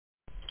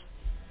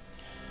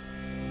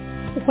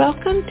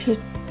Welcome to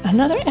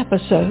another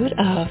episode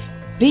of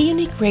Be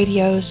Unique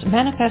Radio's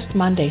Manifest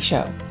Monday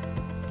Show.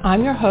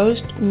 I'm your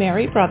host,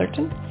 Mary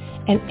Brotherton,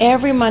 and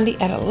every Monday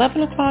at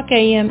 11 o'clock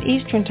a.m.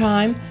 Eastern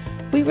Time,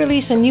 we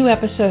release a new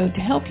episode to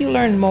help you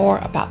learn more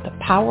about the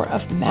power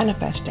of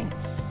manifesting.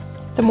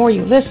 The more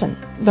you listen,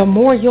 the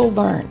more you'll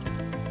learn.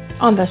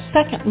 On the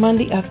second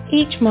Monday of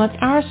each month,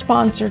 our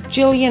sponsor,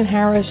 Gillian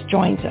Harris,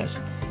 joins us.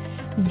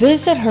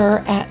 Visit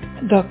her at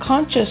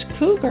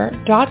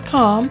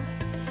theconsciouscougar.com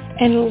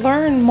and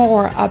learn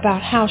more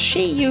about how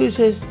she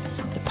uses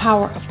the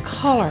power of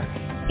color,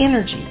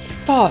 energy,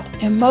 thought,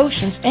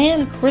 emotions,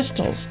 and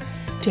crystals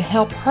to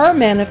help her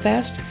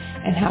manifest,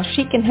 and how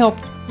she can help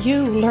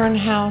you learn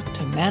how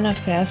to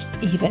manifest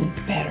even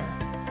better.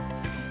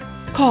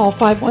 Call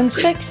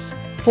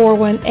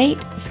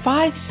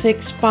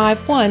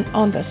 516-418-5651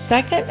 on the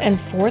second and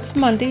fourth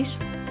Mondays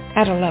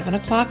at 11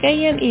 o'clock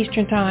a.m.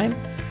 Eastern Time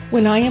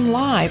when I am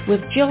live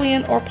with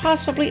Gillian or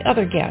possibly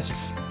other guests.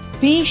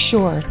 Be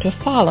sure to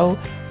follow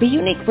Be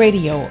Unique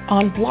Radio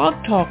on Blog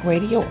Talk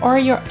Radio or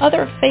your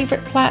other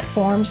favorite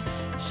platforms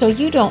so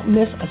you don't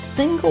miss a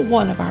single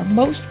one of our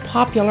most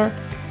popular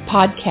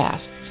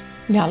podcasts.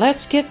 Now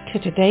let's get to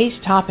today's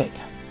topic.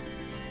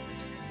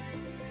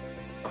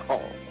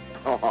 Oh,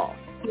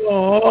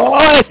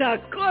 it's a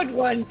good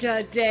one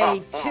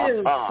today,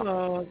 too,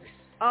 folks.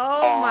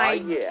 Oh, my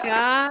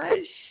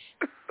gosh.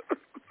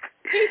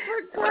 He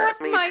forgot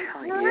my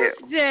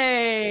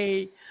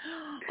birthday.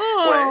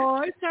 Oh,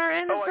 what? It's our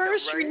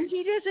anniversary. Right?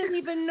 He doesn't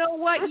even know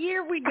what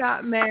year we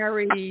got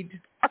married.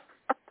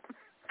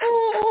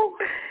 Oh.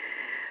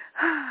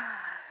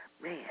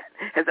 Man,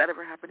 has that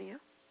ever happened to you?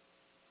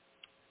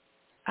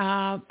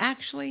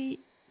 Actually,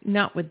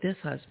 not with this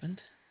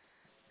husband.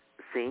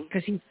 See?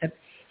 Because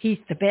he's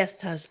the best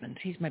husband.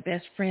 He's my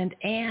best friend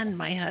and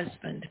my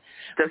husband.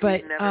 So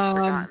he's never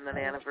forgotten an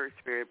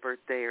anniversary,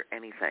 birthday, or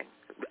anything?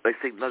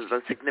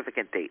 Those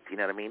significant dates, you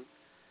know what I mean?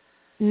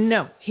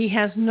 No, he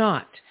has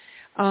not.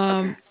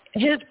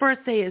 His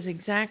birthday is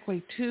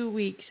exactly 2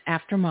 weeks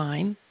after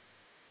mine.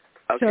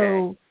 Okay.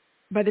 So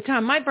by the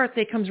time my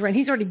birthday comes around,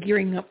 he's already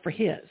gearing up for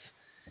his.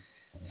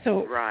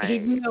 So he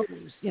knows,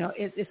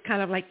 it's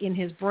kind of like in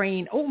his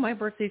brain, oh, my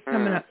birthday's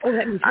coming up. Oh,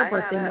 that means your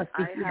birthday must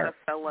be here. I had a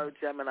fellow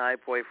Gemini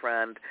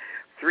boyfriend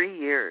 3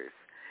 years,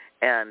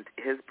 and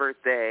his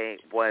birthday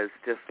was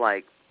just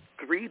like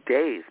 3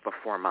 days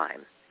before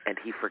mine, and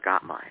he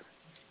forgot mine.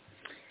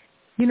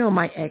 You know,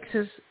 my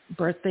ex's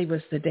birthday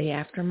was the day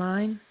after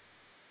mine.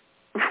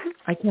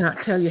 I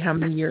cannot tell you how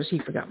many years he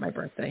forgot my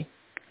birthday.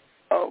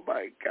 Oh,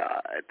 my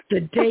God. The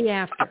day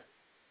after.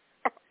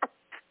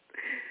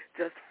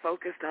 Just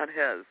focused on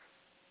his.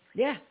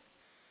 Yeah.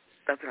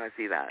 That's how I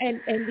see that.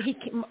 And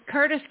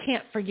Curtis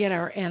can't forget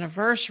our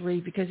anniversary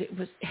because it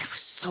was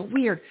so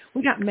weird.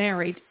 We got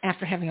married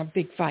after having a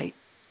big fight.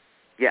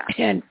 Yeah.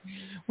 And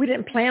we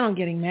didn't plan on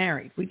getting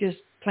married. We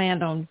just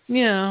planned on,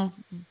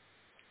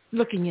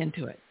 looking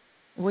into it.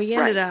 We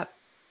ended up,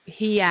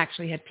 he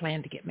actually had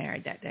planned to get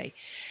married that day.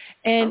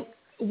 And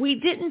we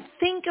didn't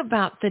think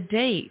about the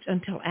date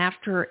until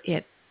after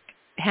it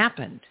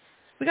happened.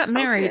 We got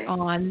married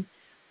on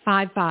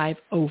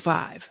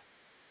 5/5/05.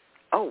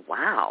 Oh,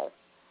 wow.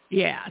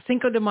 Yeah,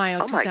 Cinco de Mayo,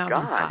 2005. Oh,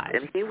 my God.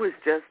 And he was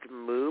just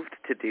moved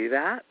to do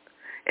that?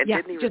 And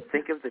didn't even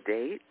think of the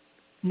date?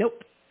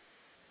 Nope.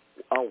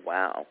 Oh,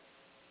 wow.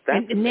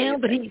 That's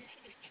and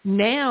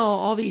now,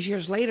 all these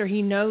years later,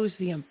 he knows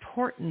the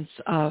importance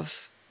of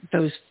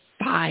those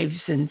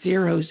 5s and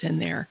 0s in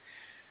there.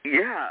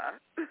 Yeah.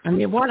 I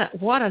mean, what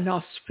an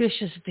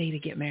auspicious day to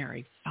get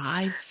married.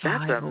 5/5/05.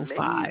 That's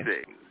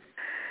amazing.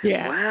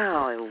 Yeah.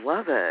 Wow, I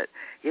love it.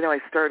 I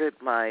started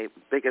my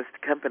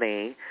biggest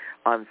company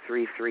on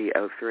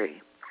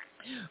 3/3/03.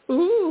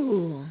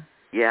 Ooh.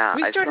 Yeah,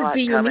 we started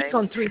Be Unique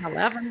on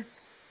 3/11.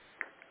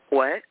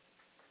 What?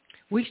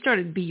 We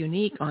started Be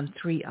Unique on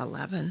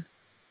 3/11.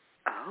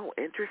 Oh,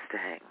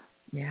 interesting.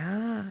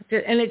 Yeah,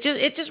 and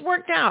it just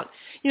worked out.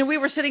 We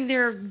were sitting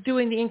there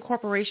doing the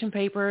incorporation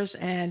papers,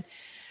 and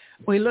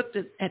we looked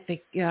at the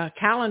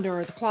calendar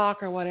or the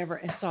clock or whatever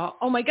and saw,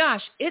 oh my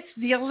gosh, it's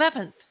the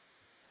 11th.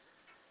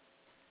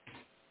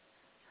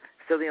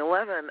 So the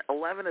 11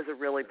 is a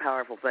really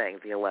powerful thing,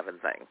 the 11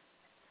 thing.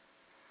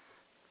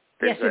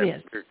 There's it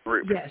is.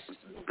 Group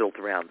built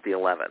around the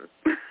 11.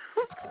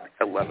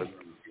 11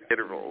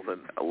 intervals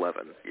and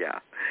 11,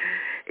 yeah.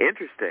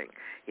 Interesting.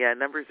 Yeah,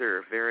 numbers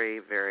are very,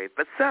 very,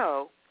 but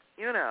so,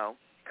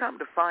 come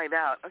to find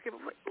out. Okay,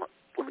 but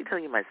let me tell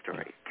you my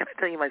story. Can I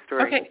tell you my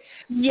story? Okay,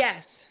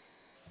 yes.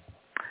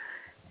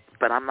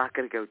 But I'm not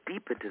going to go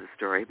deep into the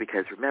story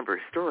because, remember,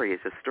 a story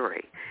is a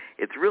story.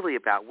 It's really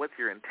about what's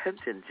your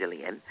intention,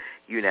 Gillian,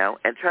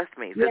 and trust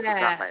me, this is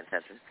not my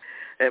intention.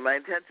 And my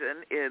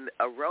intention in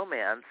a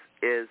romance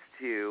is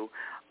to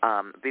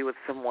be with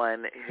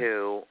someone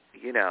who,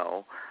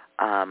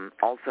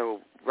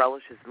 also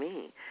relishes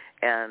me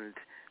and,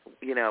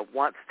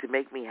 wants to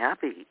make me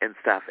happy and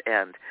stuff.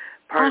 And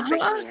part of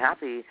making me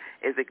happy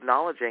is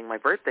acknowledging my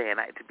birthday. And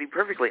to be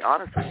perfectly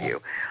honest with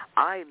you,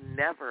 I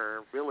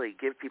never really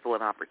give people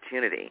an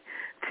opportunity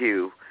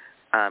to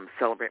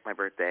celebrate my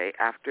birthday.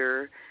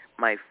 After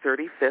my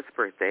 35th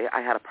birthday,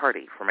 I had a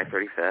party for my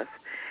 35th,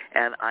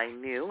 and I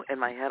knew in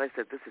my head, I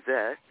said, this is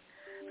it.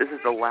 This is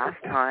the last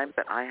time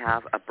that I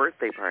have a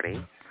birthday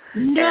party.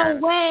 No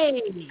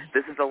way.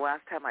 This is the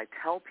last time I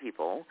tell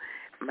people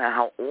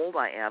how old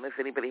I am. If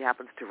anybody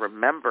happens to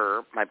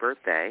remember my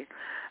birthday,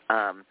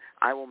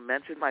 I will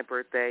mention my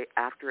birthday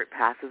after it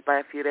passes by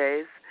a few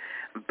days,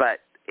 but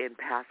in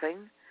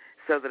passing,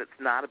 so that it's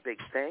not a big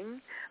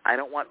thing. I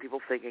don't want people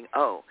thinking,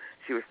 oh,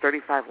 she was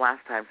 35 last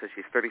time, so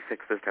she's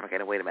 36 this time. Okay,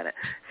 no, wait a minute.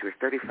 She was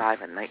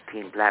 35 and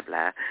 19, blah,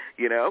 blah,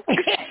 you know? So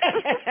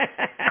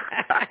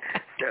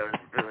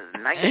it was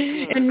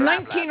 19, in blah,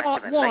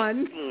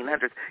 1901.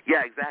 1900s.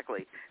 Yeah,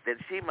 exactly. Then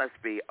she must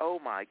be, oh,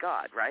 my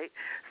God, right?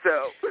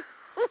 So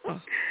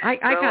I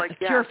got the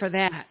cure for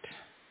that.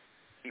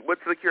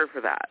 What's the cure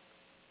for that?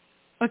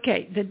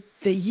 Okay,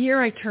 the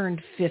year I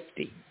turned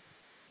 50.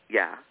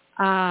 Yeah.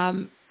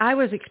 I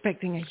was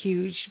expecting a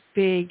huge,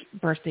 big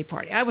birthday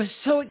party. I was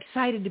so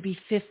excited to be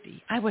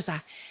 50. I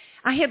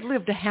had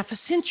lived a half a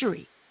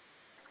century.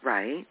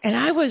 Right. And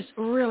I was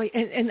really,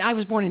 and I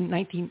was born in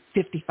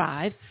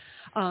 1955.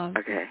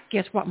 Okay.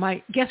 Guess what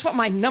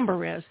my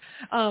number is?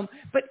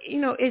 But you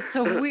know, it's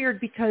so weird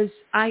because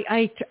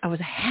I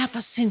was a half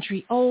a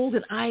century old,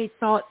 and I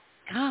thought,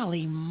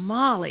 golly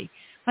molly,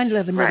 if I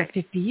live another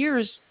 50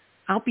 years,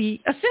 I'll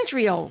be a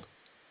century old.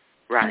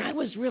 Right. And I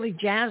was really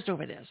jazzed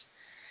over this.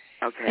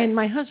 Okay. And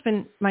my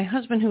husband,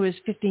 who is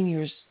 15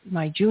 years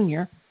my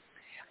junior,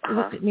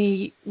 looked at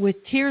me with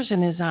tears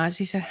in his eyes.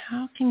 He said,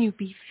 "How can you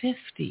be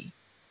 50?"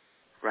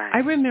 Right. I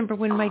remember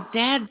when my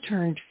dad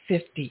turned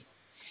 50,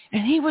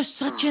 and he was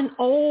such an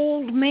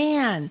old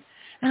man.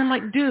 And I'm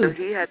like, dude.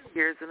 So he had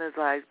tears in his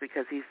eyes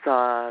because he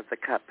saw the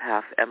cup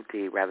half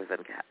empty rather than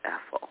half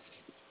full.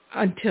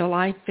 Until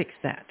I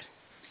fixed that.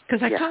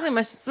 Because I told him,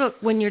 I said,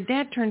 look, when your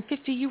dad turned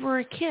 50, you were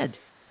a kid.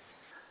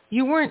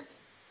 You weren't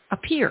a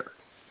peer.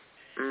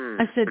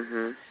 I said,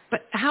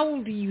 but how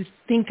old do you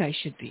think I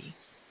should be?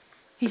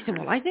 He said,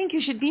 well, I think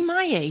you should be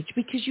my age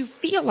because you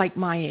feel like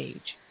my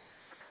age.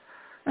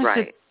 I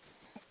said,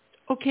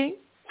 okay,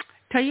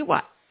 tell you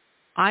what,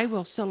 I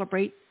will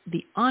celebrate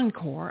the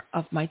encore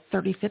of my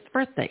 35th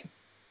birthday.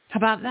 How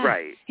about that?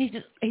 Right. He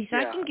said,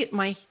 I can get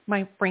my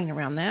brain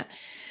around that.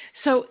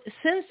 So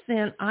since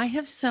then, I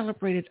have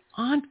celebrated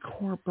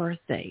encore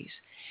birthdays.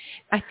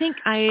 I think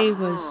I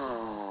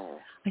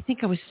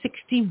was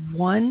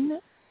 61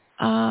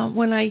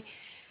 when I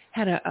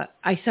had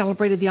I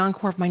celebrated the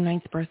encore of my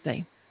 9th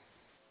birthday.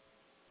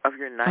 Of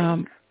your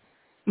 9th?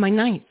 My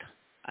 9th.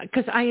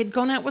 Because I had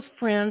gone out with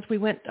friends. We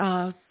went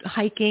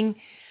hiking.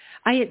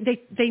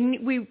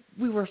 We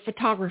were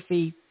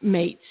photography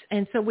mates,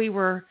 and so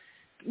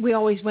we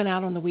always went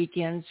out on the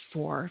weekends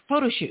for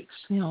photo shoots,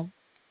 you know,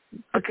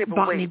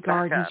 botany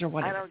gardens or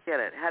whatever. I don't get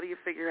it. How do you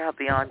figure out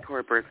the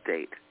encore birth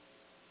date?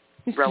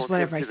 It's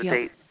relative just whatever to the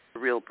date, the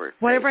real birth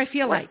date? Whatever I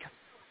feel like.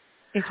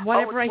 It's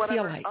whatever I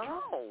feel like.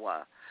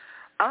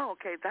 Oh,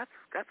 okay. That's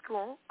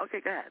cool.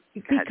 Okay, go ahead.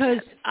 Because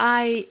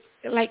I,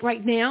 like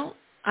right now,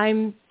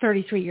 I'm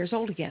 33 years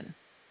old again.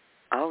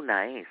 Oh,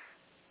 nice.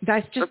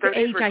 That's just the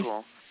age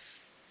cool.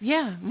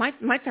 Yeah, my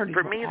 30s.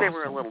 For me, awesome. They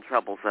were a little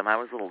troublesome. I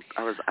was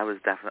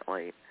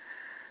definitely.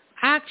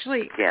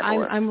 Actually,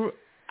 I'm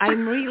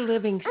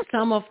reliving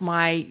some of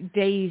my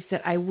days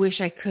that I wish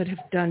I could have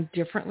done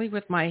differently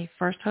with my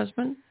first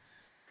husband.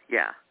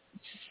 Yeah.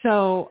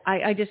 So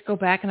I just go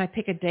back and I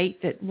pick a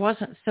date that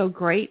wasn't so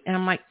great, and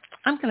I'm like,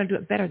 I'm going to do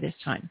it better this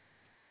time.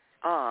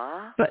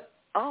 But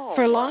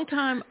for a long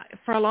time,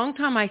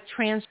 I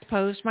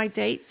transposed my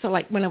date. So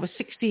like when I was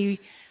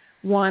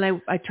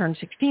 61, I turned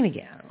 16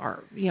 again,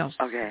 or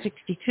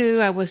 62,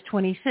 I was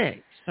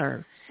 26,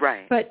 or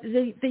right. But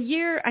the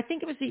year, I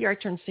think it was the year I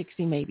turned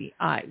 60, maybe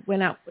I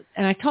went out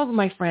and I told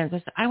my friends, I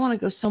said, I want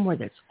to go somewhere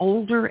that's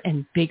older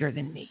and bigger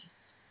than me.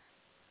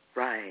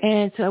 Right.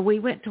 And so we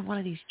went to one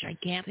of these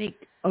gigantic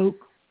oak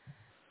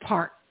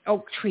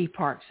tree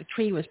parks. The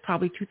tree was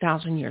probably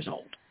 2,000 years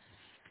old.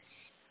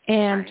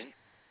 And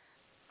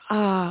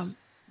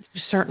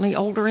certainly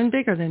older and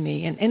bigger than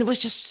me. And it was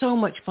just so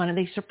much fun. And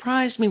they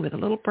surprised me with a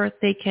little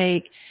birthday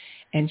cake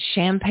and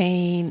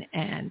champagne.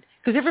 And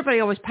because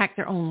everybody always packed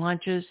their own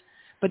lunches,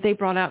 but they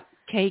brought out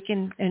cake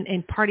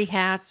and party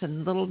hats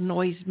and little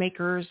noise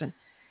makers. And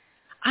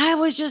I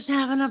was just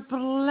having a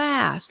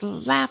blast,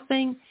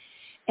 laughing.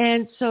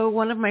 And so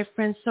one of my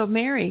friends said,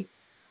 Mary,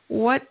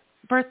 what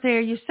birthday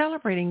are you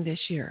celebrating this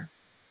year?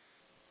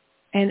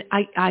 And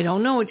I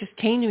don't know. It just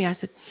came to me. I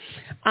said,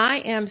 I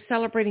am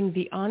celebrating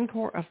the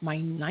encore of my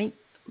 9th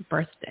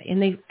birthday.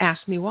 And they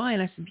asked me why.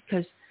 And I said,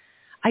 because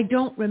I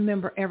don't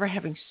remember ever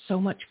having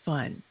so much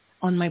fun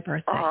on my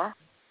birthday.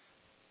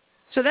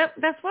 So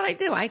that's what I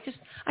do. I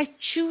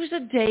choose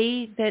a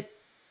day that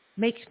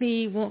makes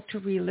me want to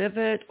relive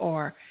it,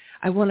 or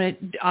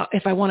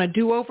if I want to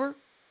do over,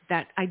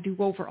 that I do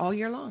over all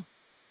year long.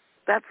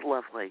 That's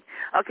lovely.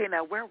 Okay,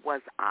 now where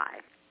was I?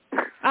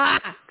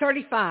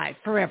 35,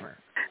 forever.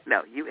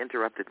 No, you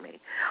interrupted me.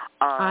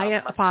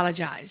 I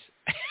apologize.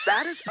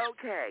 That is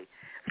okay.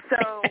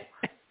 So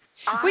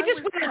We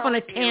just went off on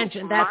a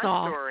tangent, that's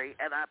all. Story,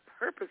 and I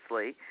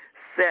purposely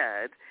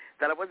said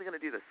that I wasn't going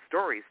to do the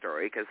story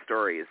because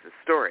story is the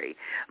story.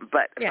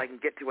 But if I can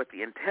get to what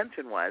the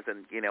intention was,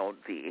 and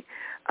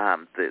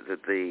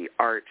the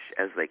arch,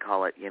 as they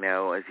call it,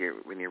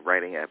 when you're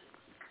writing a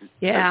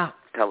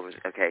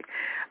television. Okay.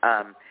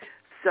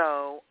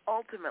 So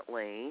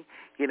ultimately,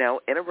 in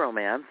a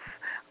romance,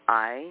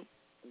 I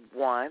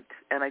want,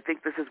 and I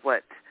think this is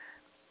what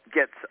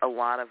gets a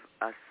lot of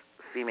us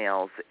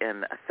females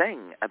in a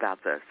thing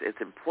about this.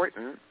 It's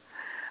important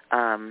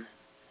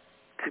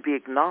to be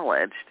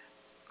acknowledged,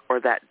 or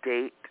that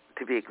date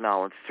to be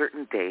acknowledged,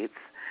 certain dates.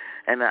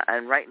 And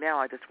right now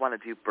I just want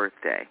to do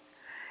birthday.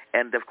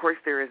 And, of course,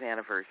 there is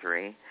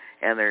anniversary,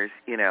 and there's,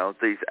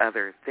 these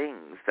other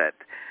things that,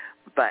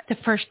 but... The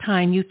first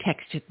time you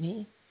texted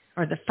me,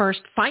 or the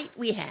first fight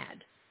we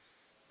had.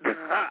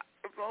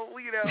 Well,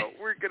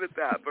 we're good at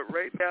that. But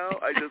right now,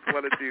 I just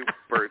want to do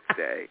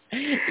birthday.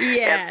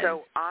 Yes. And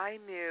so I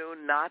knew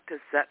not to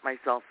set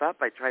myself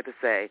up. I tried to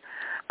say,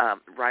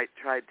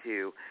 tried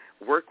to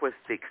work with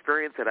the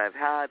experience that I've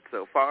had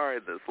so far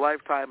in this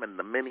lifetime and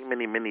the many,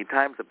 many, many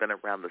times I've been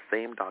around the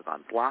same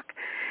doggone block.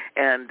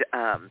 And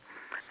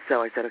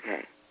so I said,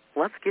 okay,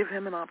 let's give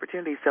him an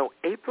opportunity. So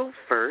April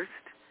 1st,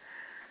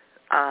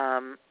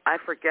 I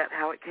forget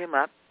how it came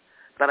up,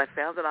 but I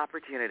found an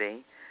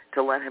opportunity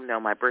to let him know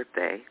my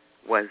birthday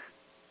was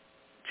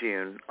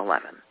June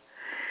 11.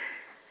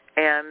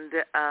 And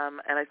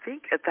I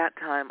think at that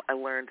time I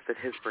learned that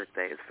his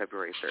birthday is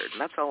February 3rd,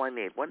 and that's all I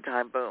need. One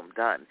time, boom,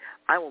 done.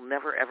 I will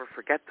never, ever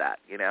forget that,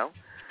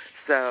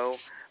 So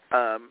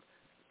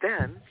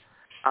then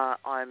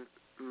on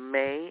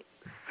May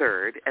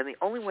 3rd, and the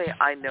only way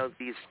I know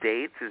these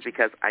dates is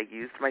because I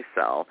used my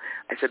cell.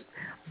 I said,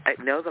 I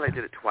know that I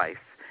did it twice,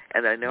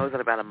 and I know that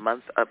about a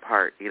month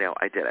apart,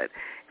 I did it.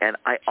 And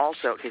I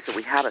also, so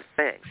we had a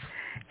thing,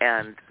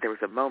 and there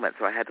was a moment,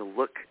 so I had to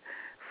look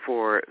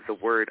for the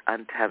word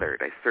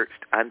untethered. I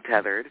searched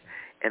untethered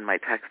in my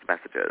text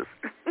messages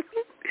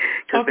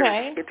because there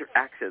were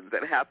interactions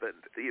that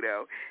happened,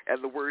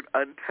 and the word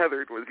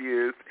untethered was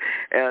used,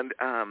 and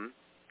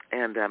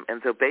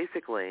so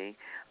basically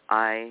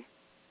I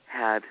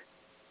had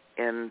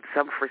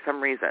for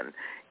some reason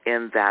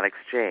in that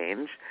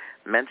exchange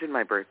mentioned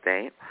my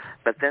birthday,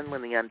 but then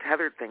when the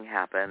untethered thing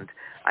happened,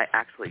 I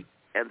actually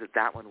ended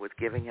that one with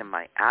giving him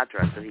my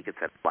address so he could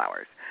send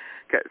flowers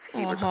because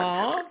he was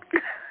untethered.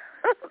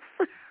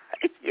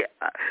 Yeah.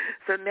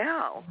 So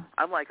now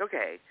I'm like,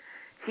 okay,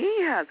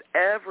 he has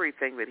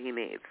everything that he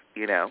needs,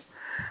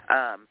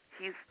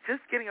 He's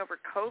just getting over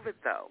COVID,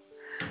 though.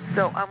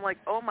 So I'm like,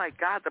 oh, my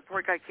God, the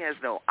poor guy has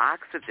no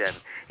oxygen.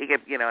 He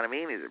can, you know what I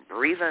mean? He's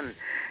breathing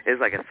is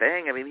like a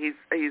thing. I mean, he's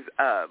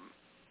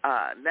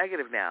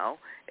negative now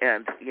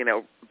and,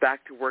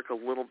 back to work a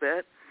little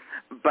bit.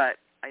 But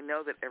I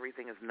know that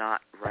everything is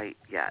not right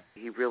yet.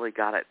 He really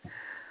got it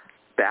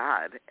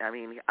bad. I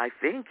mean, I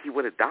think he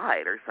would have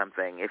died or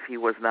something if he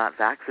was not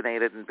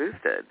vaccinated and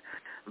boosted.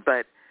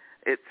 But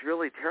it's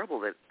really terrible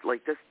that,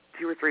 like, just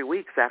 2 or 3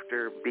 weeks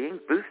after being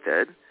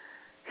boosted,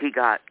 he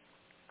got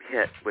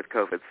hit with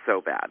COVID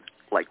so bad,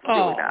 like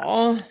really bad.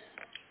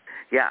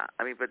 Yeah,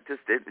 I mean, but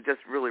it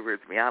just really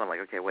weirds me out. I'm like,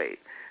 okay, wait,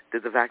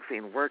 did the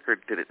vaccine work or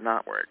did it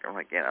not work? I'm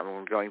like, yeah,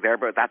 I'm going there,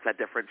 but that's a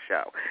different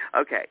show.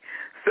 Okay,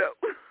 so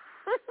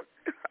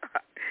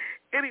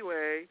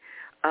anyway,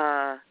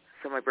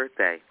 so my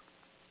birthday,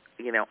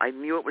 I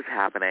knew it was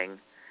happening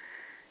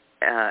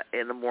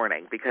in the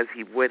morning because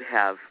he would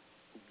have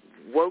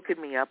woken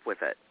me up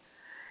with it,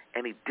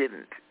 and he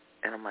didn't.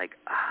 And I'm like,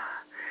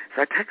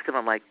 So I text him,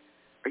 I'm like,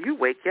 are you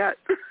awake yet?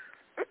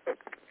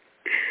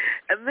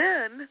 And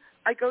then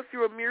I go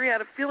through a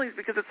myriad of feelings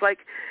because it's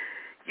like,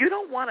 you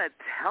don't want to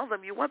tell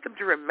them. You want them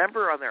to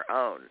remember on their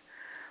own.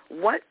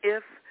 What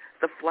if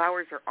the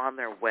flowers are on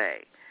their way?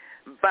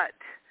 But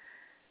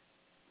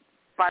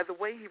by the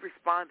way he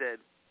responded,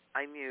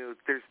 I knew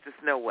there's just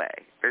no way.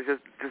 There's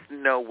just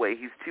no way.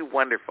 He's too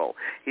wonderful.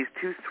 He's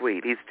too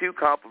sweet. He's too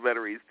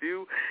complimentary. He's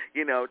too,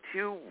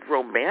 too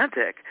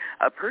romantic.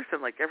 A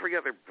person like every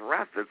other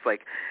breath. It's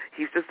like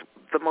he's just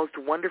the most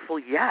wonderful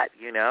yet,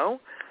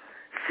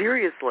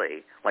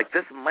 Seriously. Like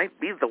this might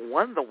be the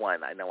one.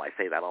 I know I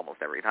say that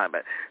almost every time,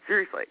 but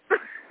seriously.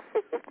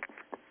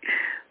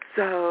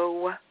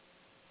 So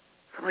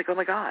I'm like, oh,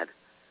 my God.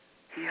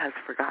 He has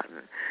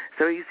forgotten.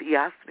 So he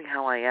asked me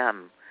how I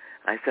am.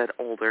 I said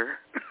older.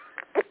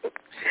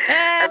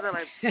 And then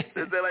I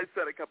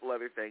said a couple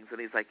other things, and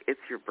he's like, it's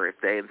your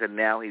birthday. And so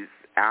now he's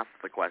asked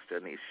the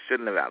question. He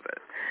shouldn't have asked it.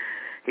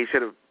 He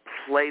should have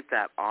played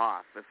that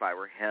off if I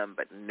were him,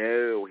 but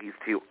no, he's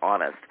too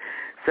honest.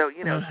 So,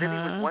 then he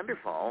was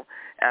wonderful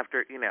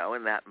after, in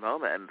that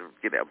moment,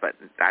 but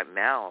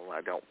now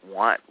I don't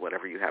want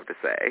whatever you have to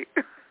say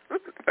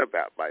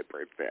about my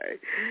birthday.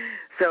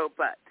 So,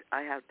 but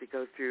I have to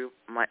go through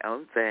my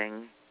own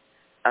thing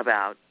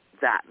about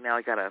that. Now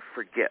I got to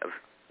forgive.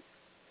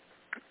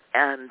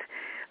 And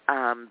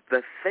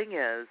the thing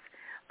is,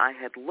 I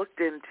had looked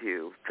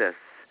into this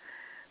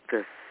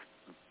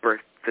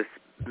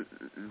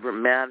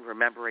man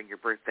remembering your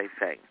birthday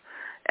thing,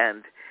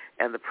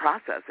 and the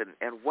process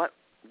and what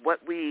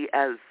we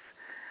I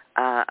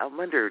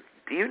wonder,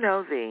 do you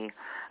know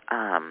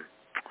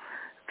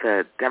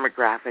the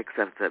demographics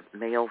of the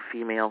male,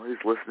 female who's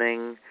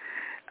listening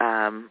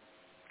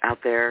out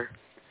there,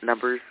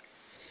 numbers?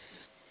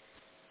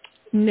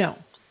 No.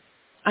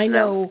 I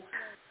know.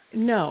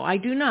 No, I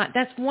do not.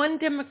 That's one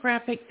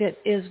demographic that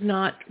is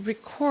not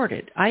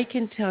recorded. I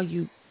can tell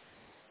you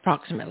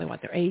approximately what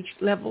their age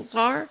levels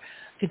are.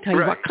 I can tell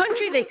you what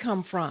country they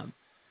come from.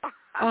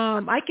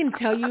 I can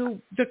tell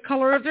you the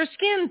color of their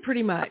skin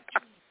pretty much.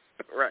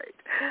 Right.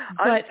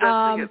 But,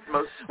 I'm guessing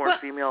it's more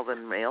female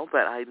than male,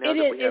 but I know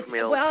that we have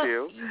males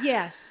too.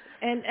 Yes,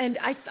 and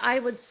I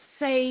would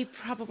say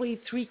probably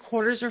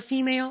 3/4 are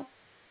female.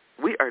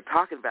 We are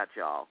talking about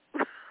y'all.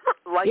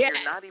 Like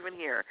you're not even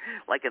here,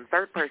 like in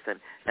third person.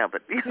 No,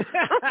 but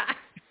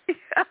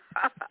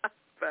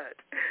but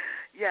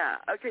yeah.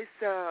 Okay,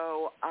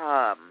 so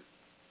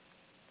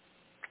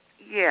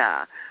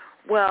yeah.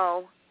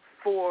 Well,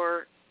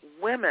 for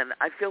women,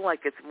 I feel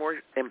like it's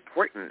more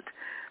important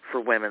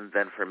for women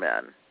than for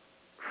men,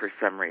 for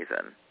some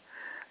reason.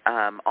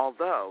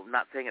 Although,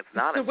 not saying it's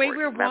not the important.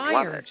 way we're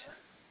wired.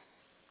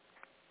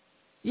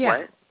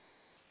 Yeah.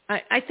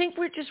 What? I think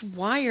we're just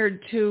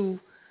wired to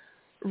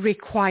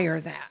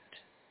require that.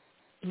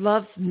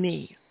 Love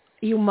me.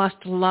 You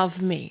must love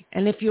me.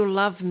 And if you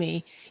love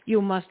me,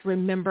 you must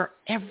remember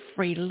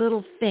every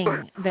little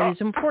thing that is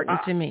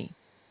important to me.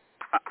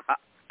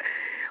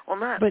 Well,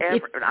 not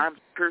ever. I'm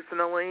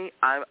personally,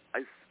 I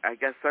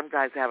guess some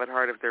guys have it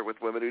hard if they're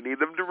with women who need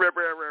them to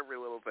remember every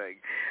little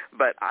thing.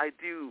 But I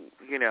do,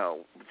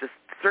 just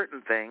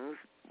certain things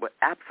would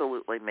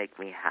absolutely make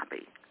me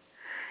happy.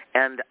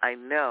 And I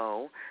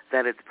know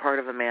that it's part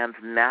of a man's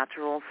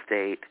natural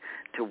state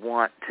to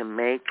want to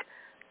make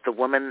the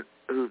woman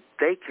who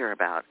they care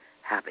about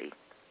happy.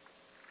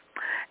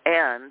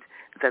 And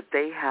that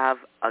they have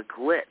a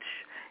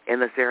glitch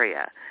in this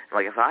area.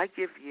 Like if I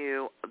give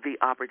you the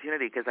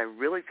opportunity, because I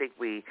really think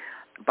we,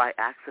 by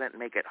accident,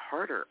 make it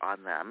harder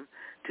on them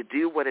to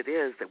do what it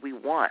is that we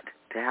want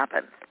to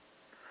happen.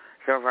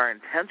 So if our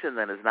intention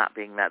then is not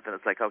being met, then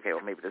it's like, okay,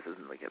 well, maybe this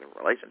isn't like a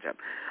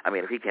relationship. I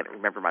mean, if he can't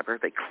remember my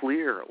birthday,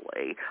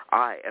 clearly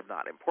I am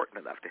not important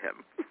enough to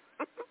him.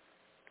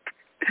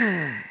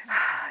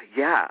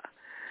 Yeah.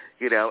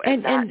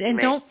 And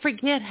don't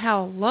forget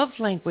how love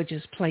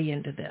languages play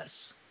into this.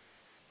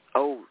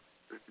 Oh,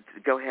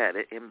 go ahead.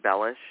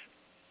 Embellish.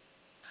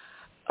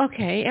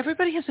 Okay,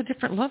 everybody has a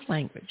different love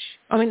language.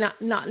 I mean, I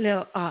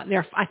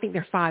think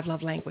there are 5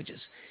 love languages.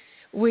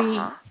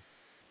 For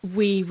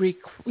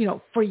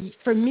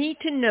me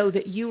to know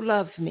that you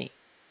love me,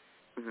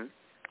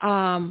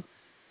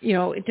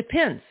 it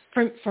depends.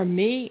 For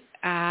me,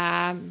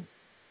 I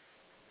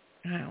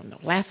don't know,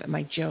 laugh at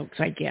my jokes,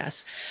 I guess.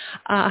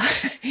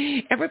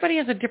 Everybody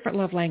has a different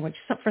love language.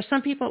 So for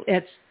some people,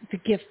 it's the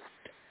gift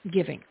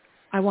giving.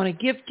 I want to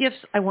give gifts.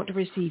 I want to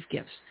receive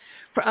gifts.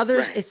 For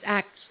others, it's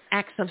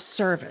acts of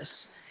service,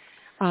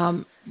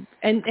 and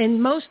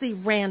mostly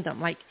random.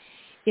 Like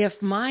if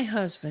my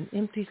husband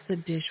empties the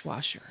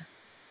dishwasher,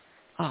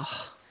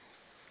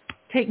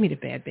 take me to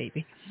bed,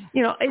 baby.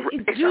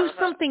 Do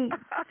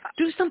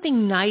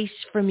something nice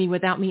for me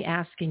without me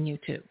asking you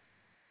to.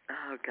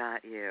 Oh,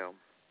 got you.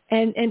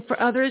 And for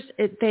others,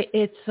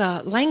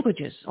 it's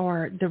languages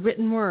or the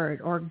written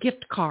word or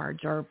gift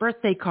cards or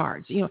birthday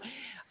cards.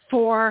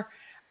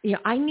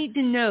 I need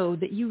to know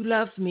that you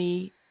love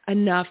me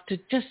enough to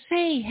just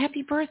say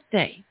happy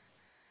birthday.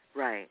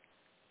 Right.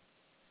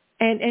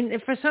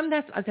 And for some,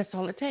 that's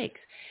all it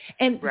takes.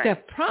 And the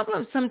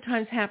problem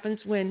sometimes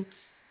happens when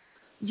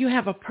you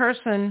have a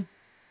person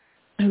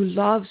who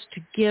loves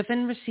to give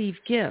and receive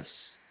gifts,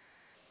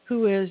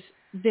 who is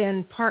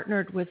then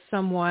partnered with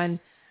someone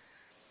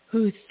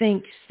who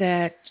thinks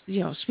that,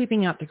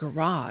 sweeping out the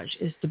garage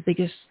is the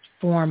biggest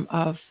form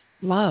of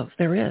love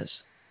there is.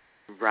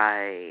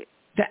 Right.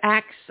 The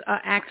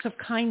acts of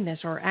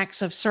kindness or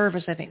acts of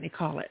service, I think they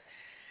call it.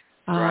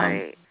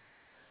 Right.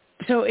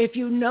 So if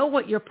you know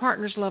what your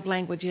partner's love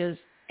language is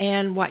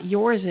and what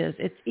yours is,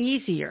 it's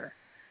easier.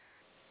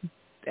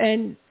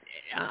 And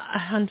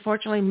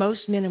unfortunately,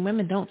 most men and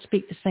women don't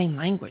speak the same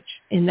language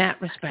in that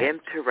respect.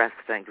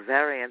 Interesting.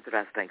 Very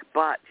interesting.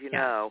 But,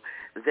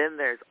 then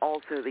there's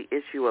also the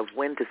issue of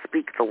when to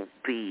speak the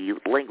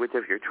language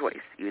of your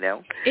choice,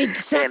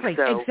 Exactly,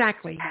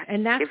 exactly.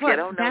 And that's if you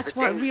don't know the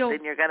date,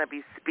 then you're going to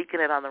be speaking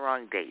it on the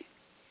wrong date.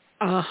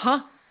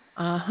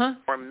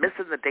 Or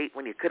missing the date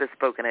when you could have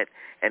spoken it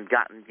and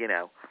gotten,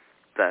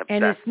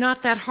 And it's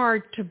not that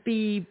hard to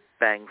be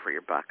bang for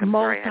your buck.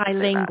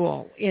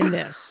 Multilingual in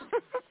this.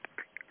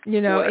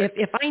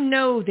 If I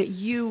know that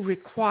you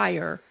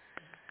require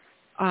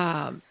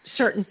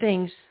certain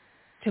things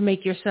to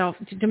make you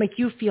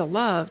feel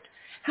loved,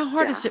 how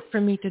hard is it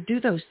for me to do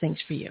those things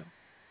for you?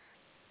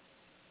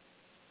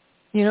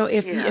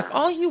 If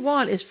all you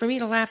want is for me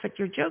to laugh at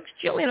your jokes,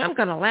 Gillian, I'm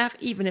going to laugh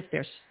even if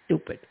they're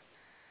stupid.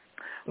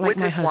 Which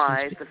is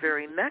why the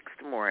very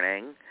next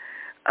morning,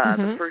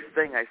 the first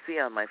thing I see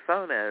on my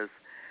phone is,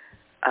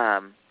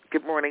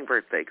 good morning,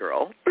 birthday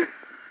girl.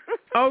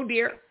 Oh,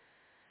 dear.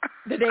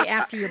 The day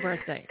after your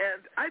birthday.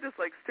 And I just,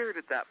 stared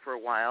at that for a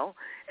while.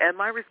 And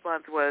my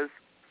response was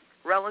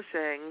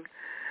relishing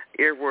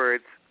your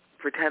words,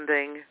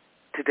 pretending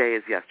today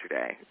is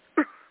yesterday.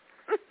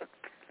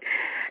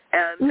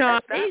 And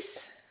nice.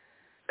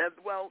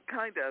 Well,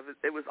 kind of.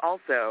 It was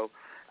also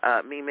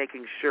me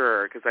making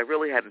sure, because I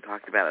really hadn't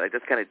talked about it. I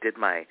just kind of did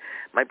my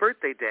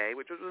birthday day,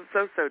 which was a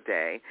so-so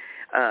day,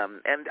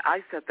 and I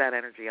set that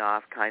energy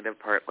off kind of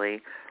partly,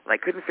 and I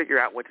couldn't figure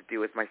out what to do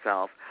with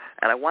myself,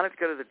 and I wanted to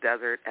go to the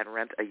desert and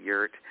rent a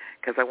yurt,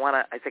 because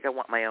I think I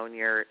want my own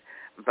yurt,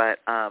 but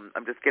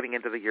I'm just getting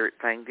into the yurt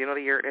thing. Do you know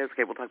what a yurt is?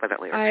 Okay, we'll talk about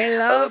that later. I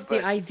love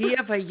the idea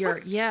of a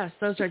yurt. Yes,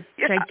 those are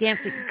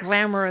gigantic,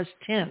 glamorous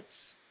tents.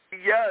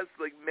 Yes,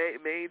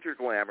 major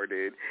glamour,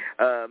 dude.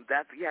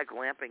 That's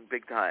glamping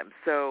big time.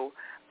 So,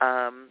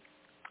 I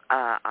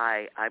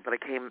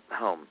came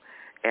home,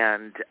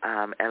 and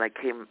I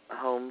came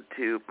home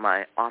to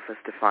my office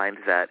to find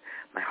that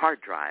my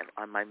hard drive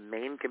on my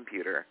main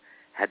computer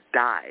had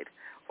died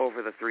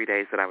over the 3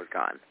 days that I was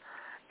gone,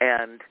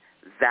 and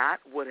that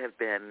would have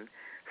been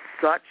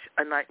such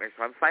a nightmare.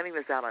 So I'm finding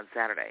this out on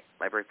Saturday,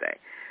 my birthday,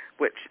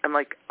 which I'm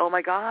like, oh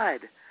my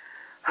God,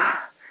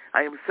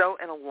 I am so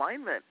in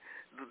alignment.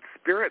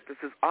 Spirit, this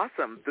is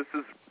awesome. This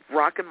is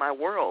rocking my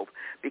world,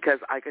 because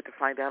I get to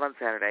find out on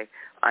Saturday.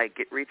 I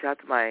reach out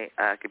to my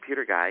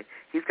computer guy.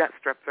 He's got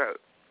strep throat.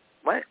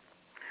 What?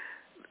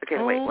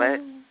 Okay, wait, what?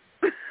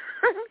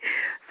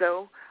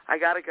 So I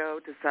got to go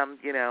to some,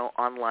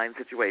 online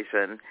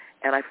situation,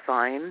 and I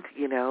find,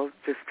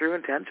 just through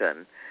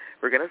intention,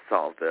 we're going to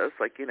solve this.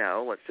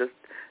 Let's just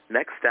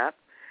next step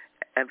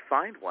and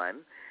find one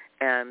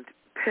and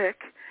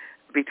pick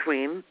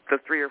between the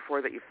 3 or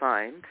 4 that you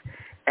find.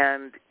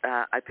 And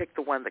I picked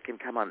the one that can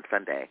come on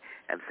Sunday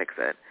and fix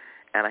it.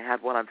 And I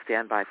had one on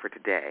standby for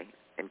today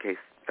in case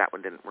that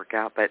one didn't work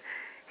out. But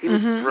he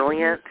was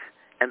brilliant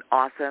and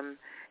awesome,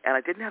 and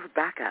I didn't have a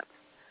backup.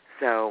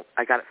 So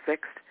I got it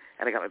fixed,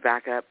 and I got my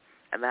backup,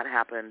 and that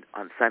happened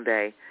on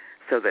Sunday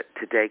so that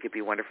today could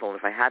be wonderful. And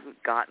if I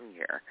hadn't gotten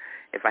here,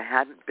 if I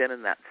hadn't been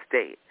in that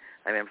state,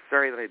 I'm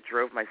sorry that I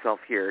drove myself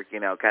here,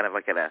 kind of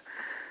like at a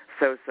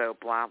so-so,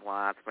 blah,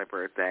 blah, it's my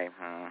birthday,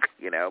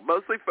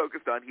 mostly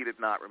focused on he did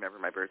not remember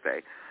my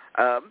birthday,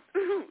 to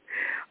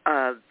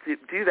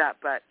do that,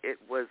 but it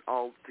was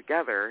all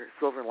together,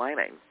 silver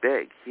lining,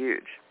 big,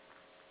 huge.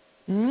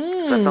 So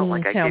I felt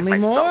like I gave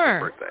myself a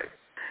birthday.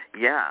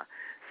 Yeah,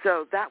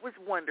 so that was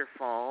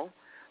wonderful,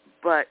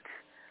 but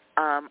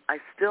I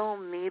still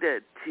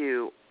needed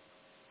to,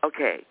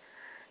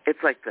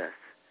 it's like this.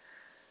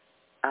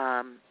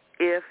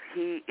 If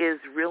he is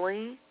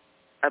really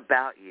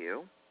about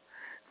you,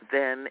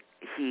 then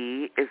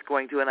he is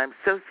going to, and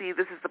this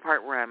is the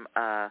part where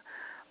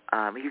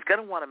he's going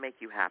to want to make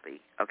you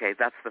happy. Okay,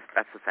 that's the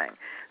thing.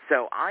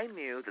 So I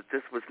knew that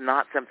this was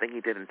not something he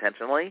did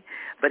intentionally,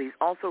 but he's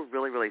also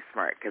really, really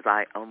smart, because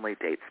I only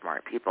date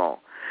smart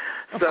people.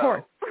 Of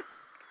course.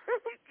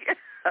 Yes.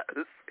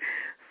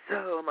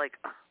 So I'm like,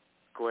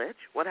 glitch?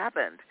 What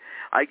happened?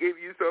 I gave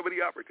you so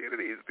many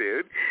opportunities,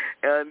 dude.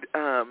 And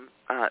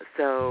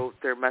so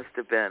there must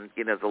have been,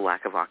 the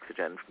lack of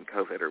oxygen from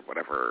COVID or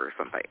whatever or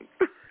something.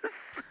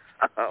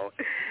 So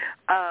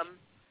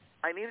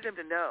I needed him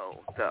to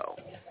know, though,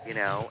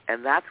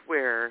 and that's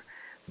where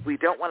we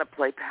don't want to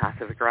play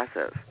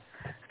passive-aggressive.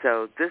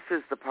 So this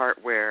is the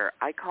part where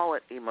I call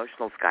it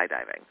emotional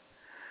skydiving,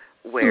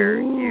 where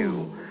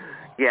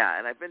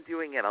and I've been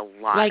doing it a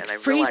lot. Like and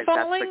I free realized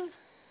falling?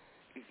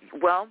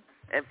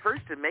 And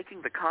first, in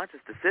making the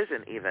conscious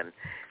decision even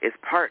is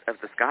part of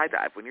the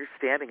skydive when you're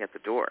standing at the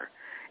door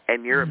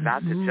and you're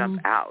about to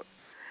jump out,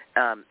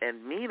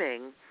 and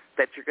meaning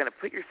that you're going to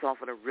put yourself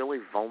in a really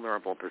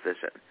vulnerable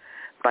position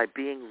by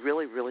being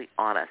really, really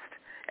honest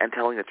and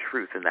telling the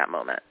truth in that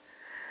moment,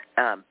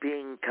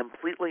 being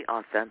completely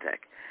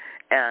authentic,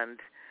 and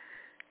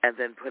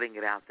then putting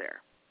it out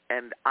there.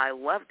 And I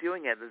love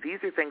doing it.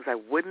 These are things I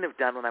wouldn't have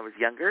done when I was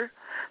younger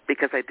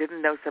because I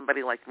didn't know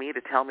somebody like me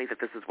to tell me that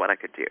this is what I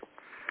could do.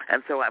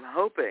 And so I'm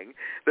hoping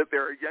that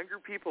there are younger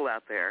people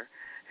out there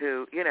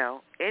who,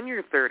 in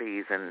your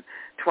 30s and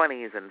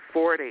 20s and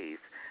 40s,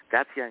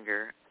 that's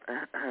younger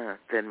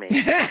than me.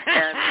 And,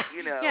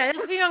 Yeah,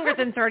 it's younger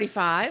than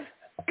 35.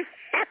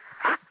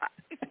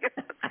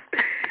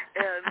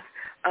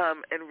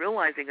 And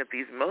realizing that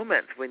these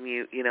moments when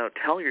you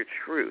tell your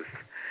truth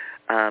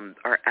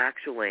are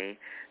actually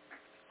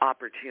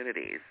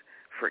opportunities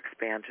for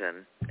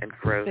expansion and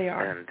growth. They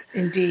are. And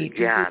indeed.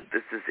 Yeah,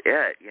 this is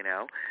it,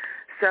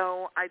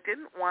 So I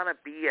didn't want to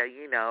be a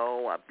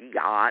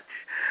biatch,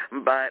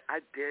 but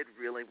I did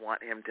really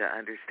want him to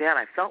understand.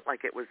 I felt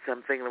like it was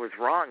something that was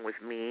wrong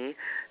with me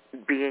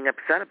being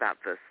upset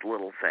about this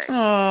little thing.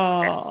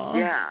 Oh.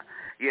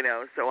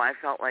 So I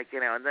felt like,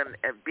 and then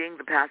being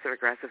the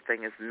passive-aggressive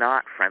thing is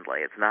not friendly.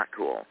 It's not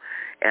cool.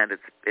 And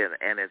it's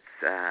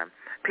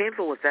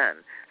painful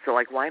within. So,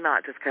 why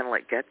not just kind of,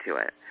 get to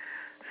it?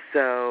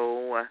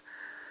 So,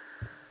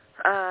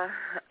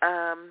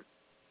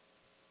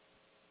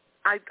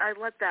 I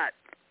let that,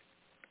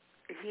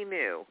 he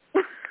knew.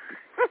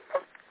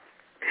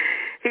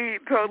 He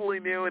totally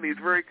knew, and he's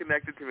very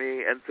connected to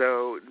me. And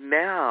so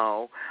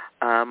now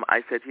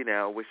I said,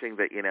 wishing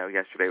that,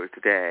 yesterday was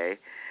today.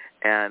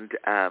 And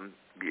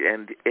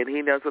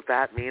he knows what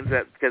that means,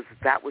 because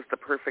that was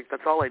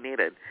that's all I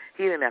needed.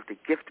 He didn't have to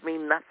gift me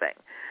nothing.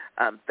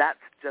 That's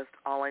just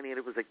all I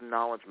needed was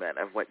acknowledgement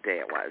of what day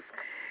it was.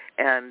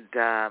 And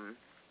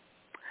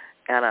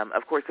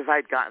of course, if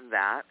I'd gotten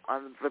that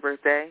on the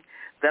birthday,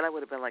 then I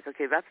would have been like,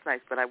 okay, that's nice,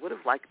 but I would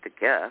have liked the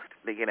gift,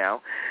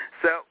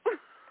 So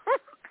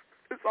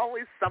there's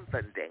always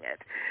something, dang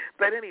it.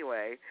 But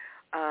anyway,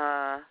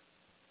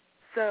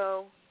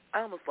 so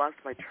I almost lost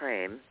my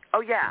train.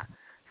 Oh, yeah.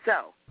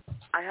 So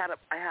I had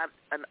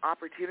an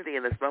opportunity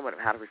in this moment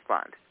of how to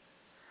respond.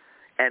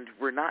 And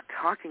we're not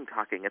talking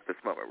at this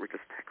moment. We're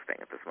just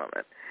texting at this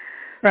moment.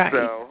 Right.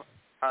 So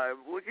I'm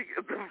looking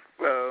at the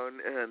phone,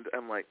 and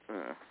I'm like,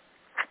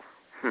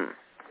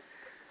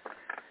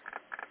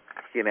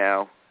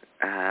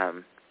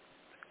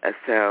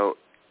 So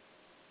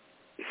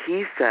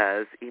he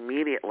says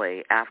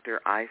immediately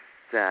after I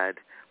said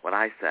what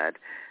I said,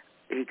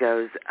 he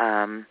goes,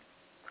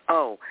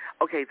 oh,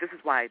 okay, this is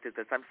why I did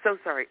this. I'm so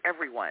sorry,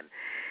 everyone.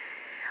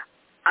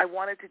 I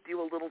wanted to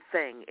do a little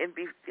thing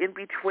in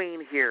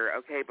between here,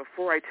 okay,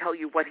 before I tell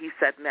you what he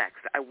said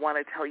next. I want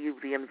to tell you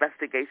the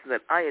investigation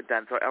that I had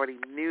done, so I already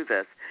knew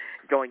this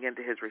going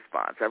into his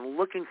response. I'm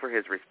looking for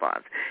his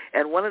response.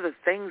 And one of the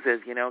things is,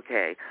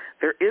 okay,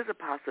 there is a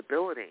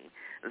possibility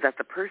that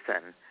the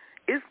person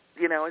is,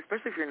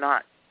 especially if you're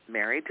not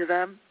married to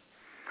them,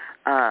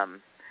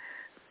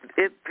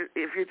 if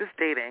you're just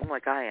dating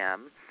like I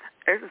am,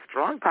 there's a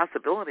strong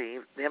possibility,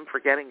 him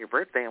forgetting your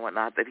birthday and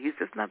whatnot, that he's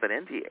just not that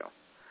into you.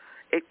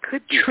 It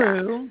could be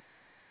true.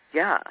 That.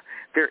 Yeah,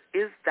 there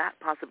is that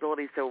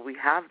possibility. So we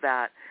have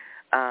that.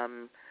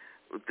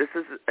 This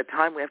is a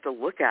time we have to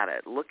look at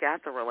it, look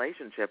at the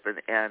relationship,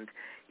 and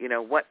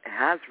what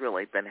has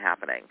really been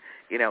happening.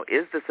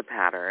 Is this a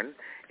pattern?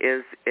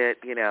 Is it,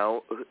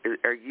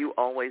 are you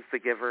always the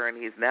giver and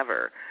he's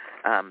never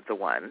the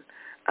one?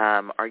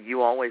 Are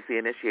you always the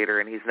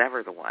initiator and he's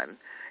never the one?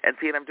 And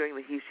see, and I'm doing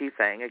the he-she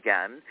thing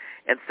again.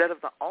 Instead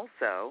of the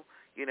also,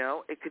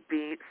 it could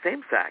be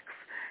same-sex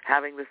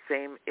having the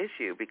same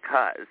issue,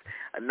 because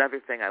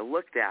another thing I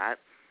looked at,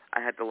 I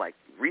had to,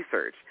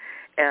 research.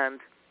 And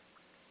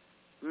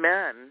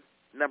men,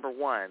 number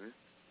one,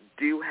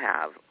 do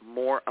have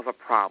more of a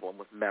problem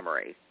with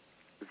memory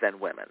than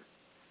women.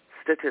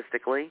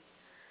 Statistically,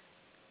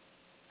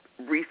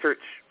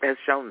 research has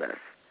shown this.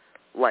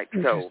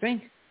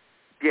 Interesting.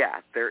 So,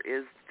 yeah, there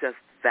is just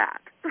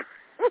that.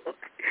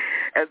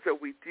 And so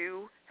we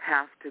do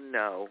have to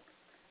know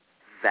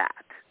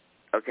that.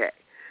 Okay,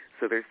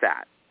 so there's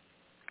that.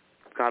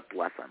 God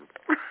bless him.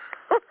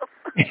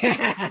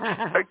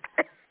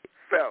 Okay,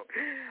 so,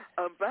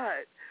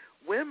 but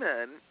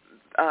women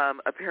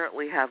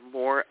apparently have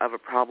more of a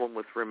problem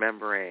with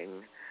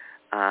remembering,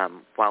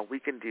 while we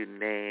can do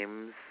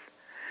names,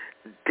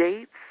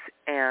 dates,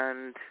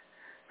 and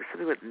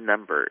something with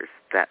numbers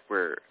that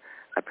were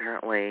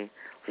apparently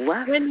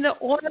less. When the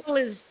oil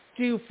is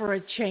due for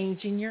a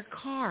change in your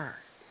car.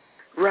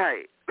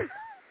 Right.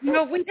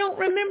 We don't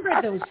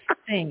remember those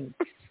things.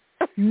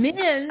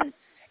 Men,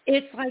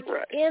 it's like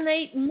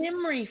innate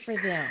memory for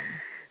them.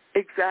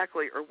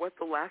 Exactly, or what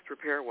the last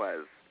repair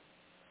was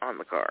on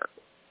the car.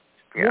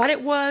 Yeah. What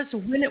it was,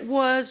 when it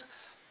was,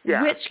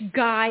 which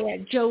guy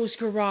at Joe's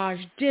garage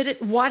did it,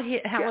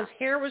 how his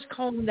hair was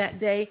combed that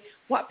day,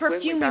 what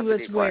perfume he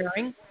was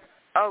wearing.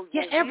 Oh,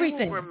 yeah,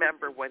 everything. He will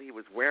remember what he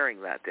was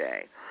wearing that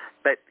day,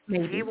 but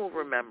Maybe. He will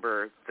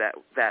remember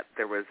that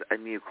there was a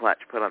new clutch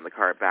put on the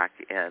car back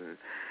in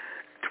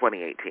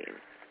 2018.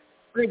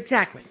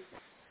 Exactly.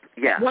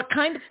 Yeah. What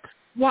kind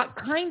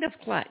of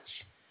clutch?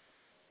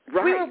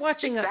 Right. We were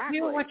watching a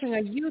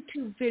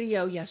YouTube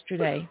video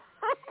yesterday,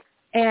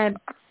 and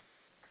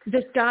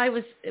this guy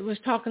was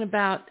talking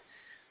about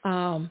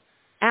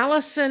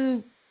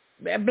Allison,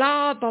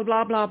 blah blah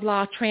blah blah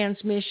blah,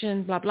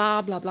 transmission, blah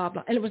blah blah blah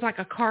blah, and it was like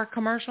a car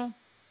commercial.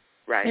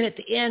 Right. And at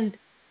the end,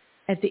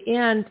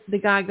 the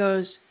guy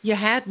goes, "You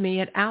had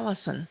me at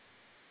Allison."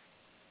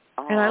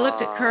 And I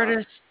looked at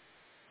Curtis.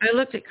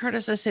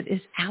 I said,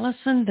 "Is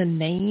Allison the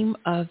name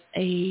of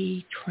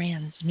a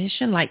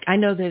transmission? Like, I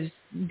know there's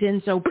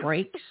Denso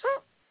brakes,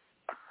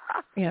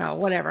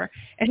 whatever."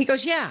 And he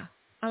goes, "Yeah."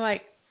 I'm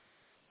like,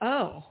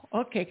 "Oh,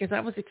 okay," because I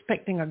was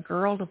expecting a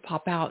girl to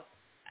pop out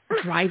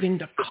driving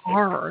the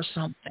car or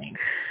something.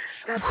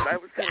 That's what I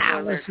was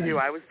thinking there too.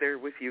 I was there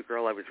with you,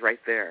 girl. I was right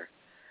there.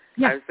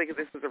 Yeah. I was thinking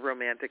this was a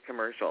romantic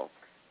commercial.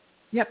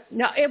 Yep.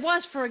 No, it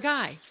was for a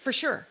guy, for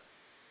sure.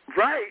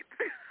 Right.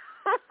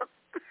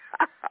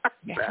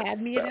 You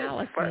had me at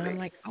Allison. Funny. I'm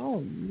like,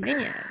 oh,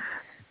 man.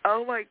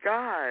 Oh, my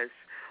gosh.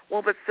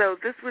 Well, but so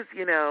this was,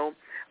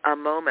 a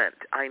moment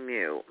I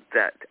knew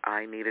that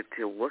I needed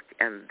to look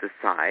and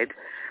decide.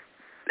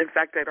 In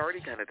fact, I'd already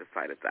kind of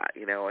decided that.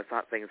 I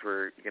thought things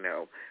were,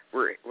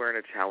 we're in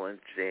a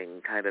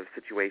challenging kind of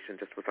situation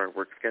just with our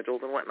work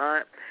schedules and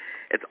whatnot.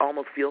 It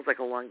almost feels like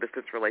a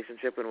long-distance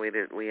relationship when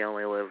we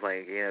only live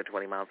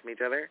 20 miles from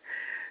each other.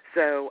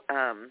 So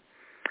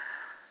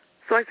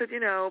So I said,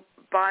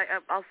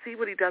 I'll see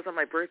what he does on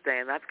my birthday,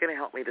 and that's going to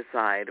help me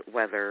decide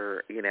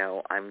whether,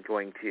 I'm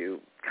going to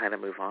kind of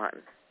move on.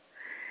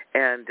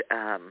 And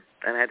I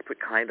had to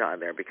put kind on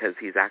there because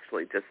he's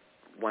actually just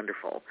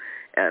wonderful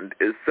and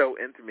is so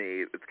into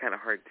me. It's kind of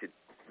hard to,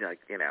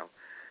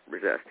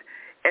 resist.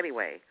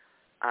 Anyway,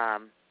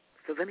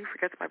 so then he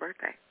forgets my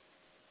birthday.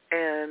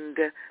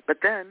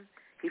 But then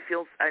he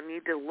feels I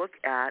need to look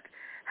at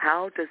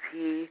how does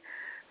he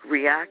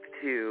react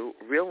to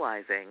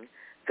realizing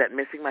that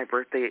missing my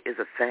birthday is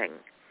a thing.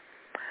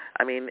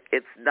 I mean,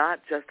 it's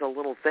not just a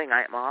little thing.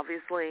 I'm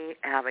obviously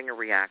having a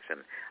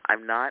reaction.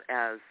 I'm not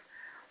as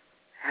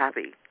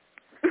happy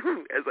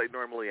as I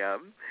normally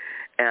am.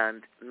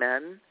 And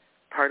men,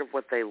 part of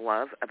what they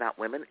love about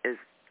women is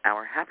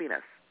our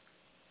happiness.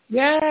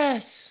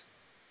 Yes.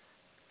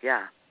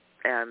 Yeah.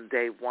 And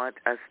they want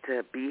us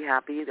to be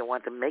happy. They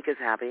want to make us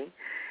happy.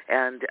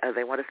 And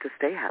they want us to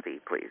stay happy,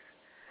 please.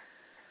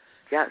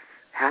 Yes,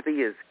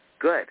 happy is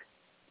good.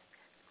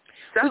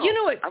 So,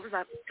 well, it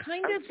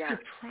kind of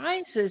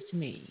surprises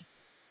me.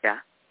 Yeah.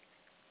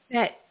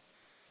 That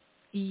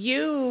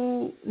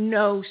you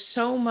know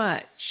so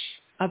much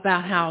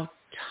about how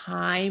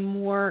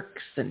time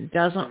works and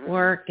doesn't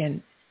work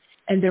and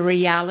the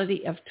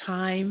reality of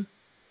time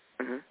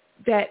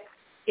that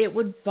it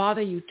would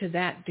bother you to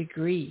that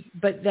degree.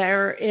 But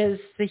there is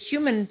the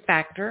human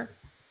factor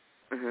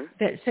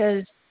that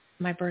says,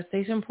 my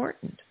birthday's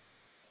important.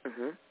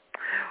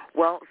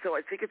 Well, so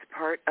I think it's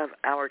part of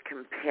our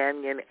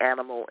companion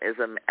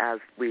animalism as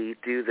we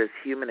do this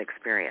human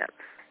experience.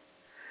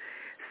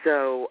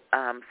 So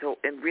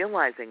in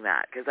realizing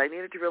that, because I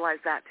needed to realize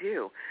that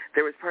too,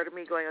 there was part of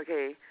me going,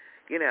 okay,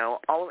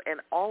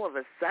 all of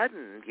a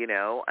sudden,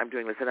 I'm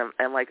doing this, and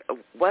I'm like,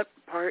 what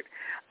part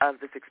of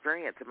this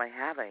experience am I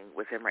having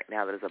with him right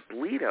now that is a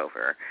bleed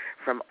over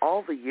from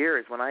all the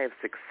years when I have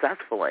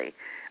successfully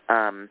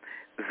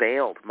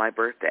veiled my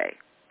birthday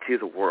to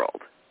the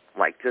world?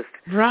 Like just,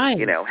 right.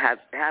 Had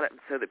it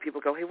so that people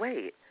go, hey,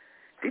 wait,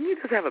 didn't you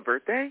just have a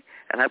birthday?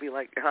 And I'd be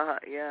like,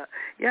 yeah,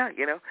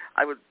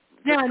 I would.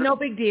 Yeah, no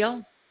big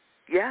deal.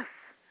 Yes,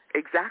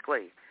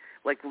 exactly.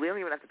 Like, we don't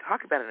even have to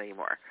talk about it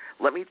anymore.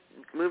 Let me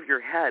move your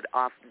head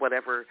off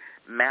whatever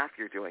math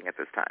you're doing at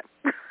this time.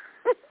 So,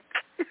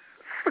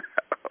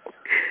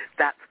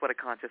 that's what a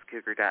conscious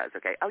cougar does,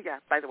 okay? Oh, yeah,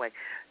 by the way,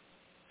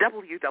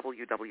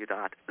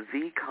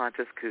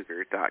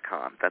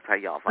 www.theconsciouscougar.com. That's how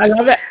y'all find it. I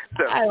love it.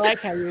 So. I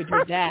like how you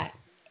did that.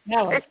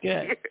 That was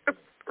good.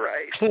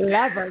 Right.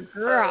 Clever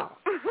girl.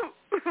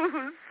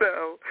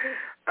 So,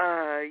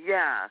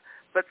 yeah.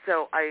 But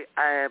so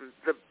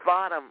the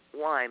bottom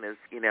line is,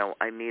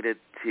 I needed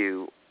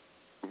to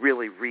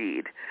really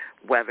read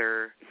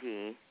whether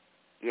he,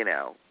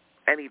 and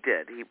he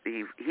did.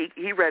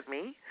 He read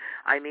me.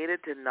 I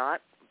needed to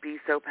not be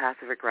so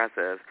passive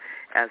aggressive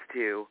as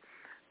to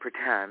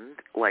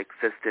pretend like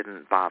this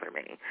didn't bother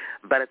me.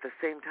 But at the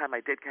same time, I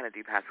did kind of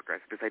do passive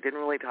aggressive because I didn't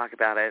really talk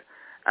about it.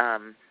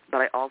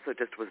 But I also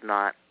just was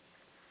not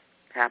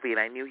happy, and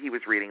I knew he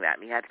was reading that,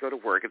 and he had to go to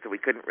work, and so we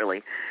couldn't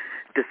really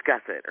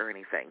discuss it or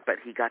anything. But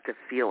he got to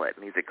feel it,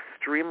 and he's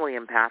extremely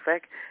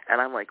empathic,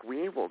 and I'm like,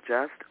 we will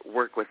just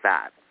work with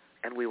that,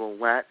 and we will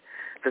let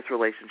this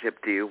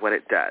relationship do what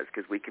it does,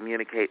 because we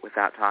communicate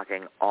without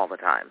talking all the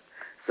time.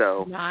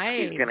 So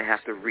He's going to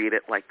have to read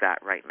it like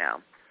that right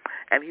now.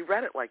 And he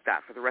read it like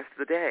that for the rest of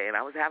the day, and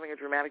I was having a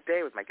dramatic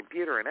day with my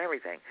computer and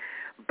everything.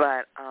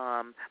 But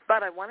I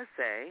want to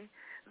say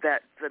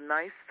that the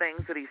nice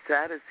things that he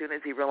said as soon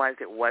as he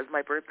realized it was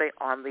my birthday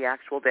on the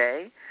actual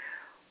day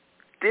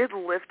did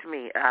lift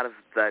me out of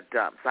the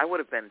dumps. I would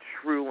have been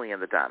truly in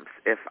the dumps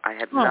if I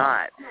had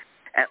not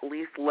at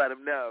least let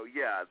him know,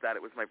 that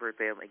it was my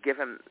birthday, and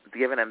given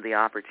him the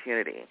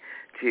opportunity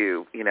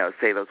to,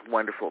 say those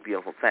wonderful,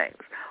 beautiful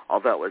things.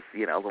 Although it was, a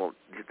little,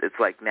 it's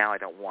like now I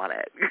don't want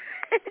it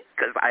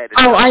because I had to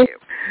tell you.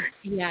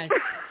 Yes.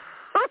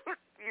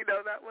 You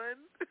know that one?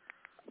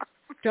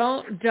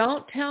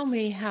 Don't tell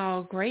me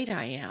how great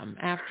I am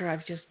after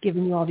I've just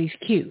given you all these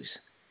cues.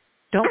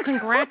 Don't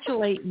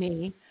congratulate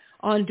me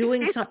on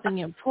doing something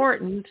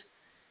important.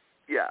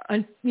 Yeah.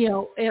 And,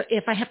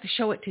 if I have to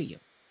show it to you.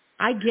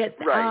 I get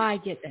that. Right. I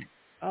get that.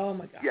 Oh,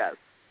 my God. Yes.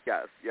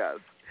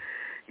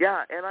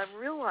 Yeah, and I'm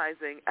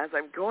realizing as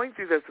I'm going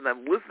through this and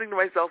I'm listening to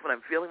myself and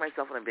I'm feeling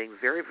myself and I'm being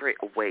very, very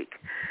awake,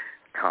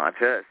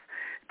 conscious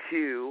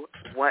to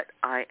what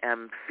I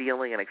am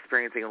feeling and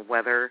experiencing and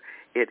whether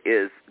it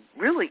is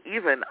really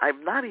even,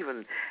 I'm not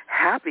even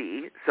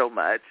happy so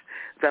much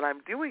that I'm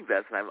doing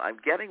this and I'm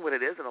getting what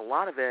it is, and a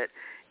lot of it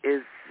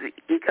is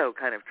ego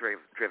kind of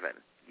driven,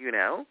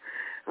 I'm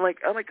like,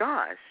 oh my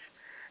gosh.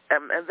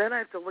 And then I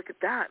have to look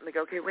at that and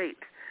go, okay, wait,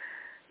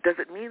 does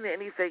it mean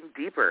anything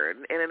deeper?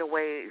 And in a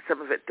way,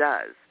 some of it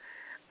does.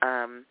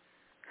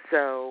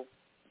 So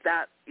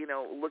that,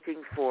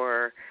 looking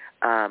for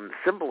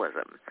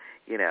symbolism,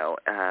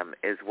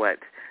 is what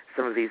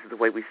some of these, the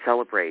way we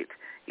celebrate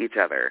each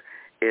other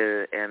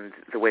and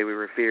the way we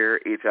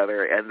revere each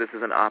other. And this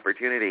is an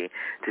opportunity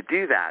to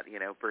do that,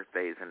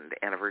 birthdays and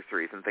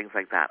anniversaries and things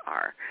like that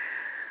are.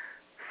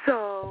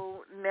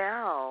 So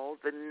now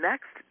the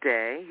next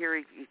day, here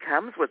he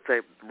comes with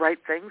the right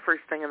thing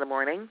first thing in the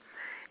morning,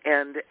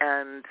 and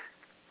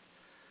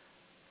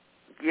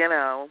you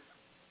know,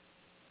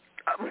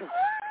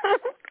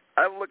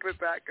 I'm looking at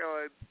that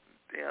going,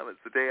 damn, it's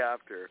the day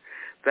after.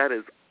 That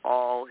is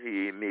all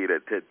he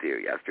needed to do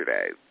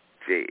yesterday.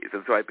 Jeez.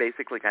 And so I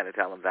basically kind of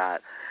tell him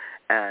that,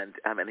 and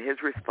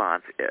his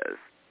response is,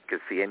 because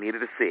see, I needed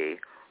to see,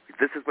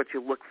 this is what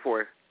you look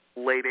for,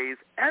 ladies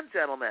and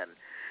gentlemen.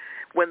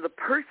 When the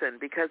person,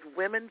 because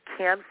women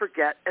can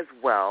forget as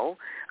well,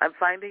 I'm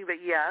finding that,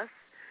 yes,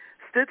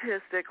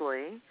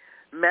 statistically,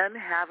 men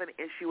have an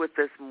issue with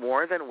this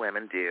more than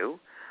women do,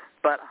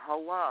 but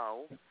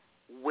hello,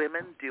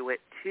 women do it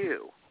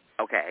too,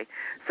 okay?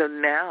 So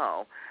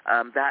now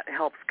that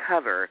helps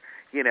cover,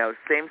 you know,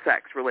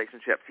 same-sex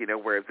relationships, you know,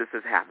 where this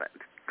has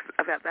happened.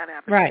 I've had that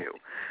happen right. too.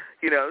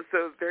 You know,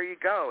 so there you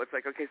go. It's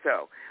like, okay,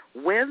 so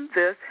when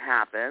this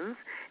happens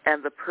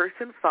and the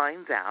person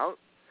finds out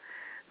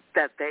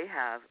that they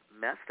have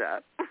messed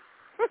up,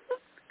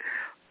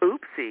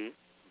 oopsie,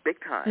 big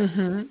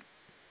time,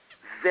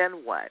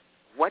 then what?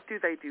 What do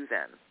they do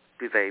then?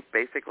 Do they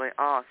basically,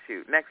 oh,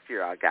 shoot, next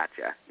year I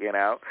gotcha, you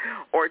know?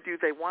 Or do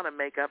they want to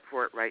make up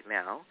for it right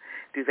now?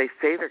 Do they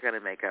say they're going to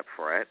make up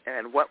for it?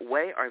 And what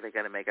way are they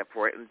going to make up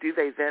for it? And do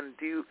they then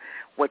do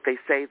what they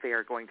say they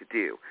are going to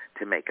do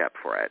to make up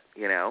for it,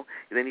 you know?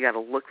 And then you got to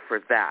look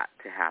for that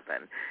to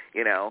happen,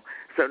 you know?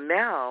 So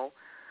now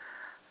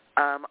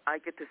I'm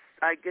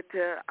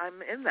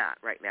in that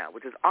right now,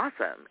 which is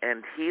awesome.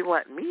 And he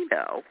let me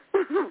know.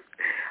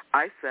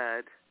 I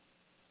said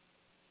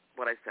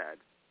what I said.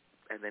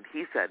 And then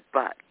he said,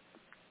 but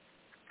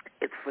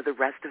it's for the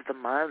rest of the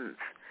month,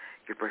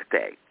 your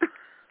birthday.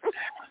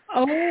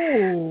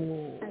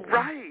 Oh.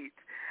 Right.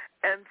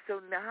 And so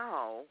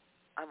now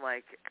I'm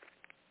like,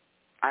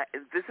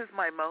 this is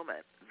my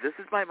moment. This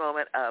is my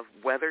moment of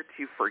whether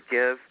to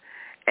forgive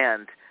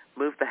and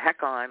move the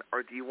heck on,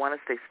 or do you want to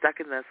stay stuck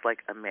in this like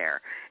a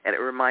mare? And it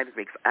reminded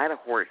me, because I had a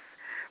horse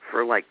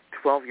for like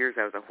 12 years.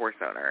 I was a horse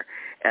owner.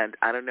 And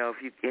I don't know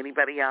if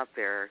anybody out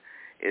there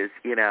is,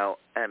 you know,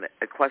 an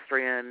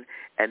equestrian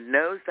and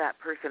knows that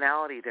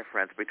personality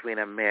difference between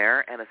a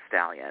mare and a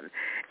stallion.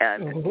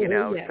 And, you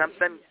know, yes.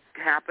 something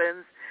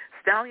happens,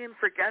 stallion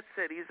forgets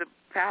it, he's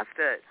past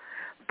it.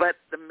 But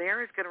the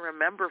mare is going to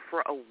remember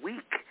for a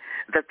week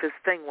that this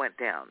thing went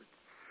down.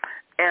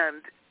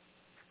 And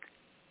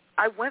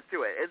I went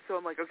through it. And so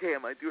I'm like, okay,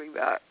 am I doing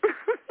that?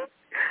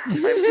 I'm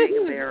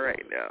being a mare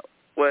right now.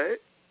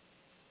 What?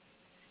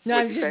 No,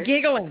 I'm just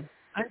giggling.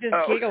 I'm just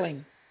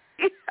giggling.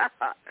 Yeah.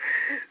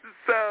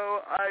 So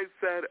I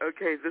said,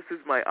 okay, this is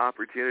my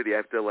opportunity. I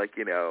have to, like,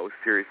 you know,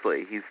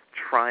 seriously, he's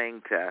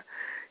trying to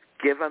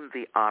give him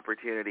the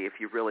opportunity. If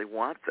you really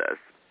want this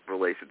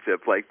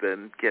relationship, like,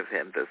 then give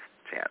him this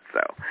chance.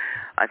 So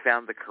I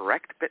found the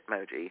correct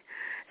Bitmoji,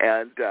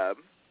 and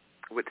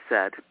which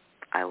said,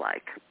 I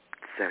like.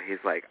 So he's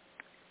like,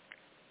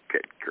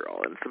 good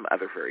girl, and some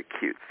other very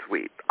cute,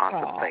 sweet,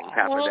 awesome things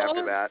happened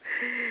after that.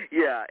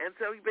 Yeah, and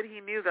so, but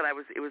he knew that it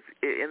was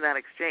in that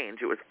exchange,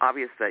 it was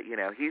obvious that, you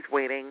know, he's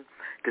waiting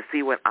to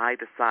see what I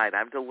decide.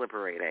 I'm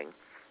deliberating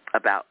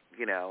about,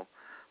 you know,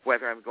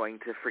 whether I'm going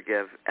to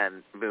forgive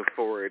and move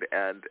forward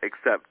and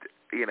accept,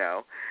 you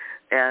know,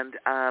 and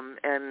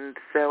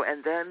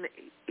then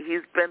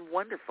he's been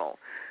wonderful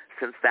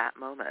since that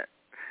moment,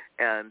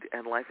 and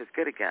life is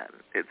good again.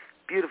 It's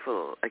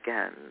beautiful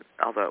again,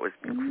 although it was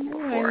beautiful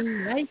before.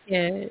 I like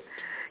it.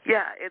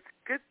 Yeah, it's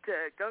good to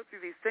go through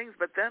these things,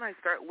 but then I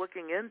start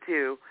looking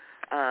into,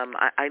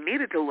 I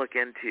needed to look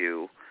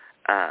into,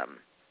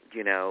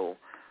 you know,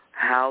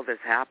 how this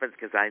happens,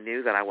 because I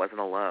knew that I wasn't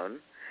alone.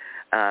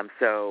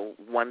 So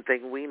one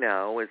thing we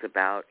know is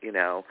about, you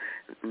know,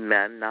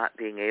 men not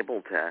being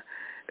able to,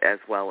 as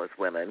well as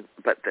women,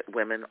 but that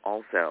women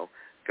also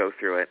go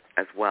through it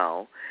as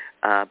well.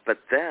 But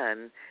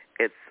then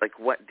it's like,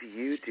 what do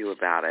you do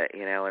about it,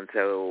 you know? And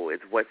so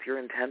it's, what's your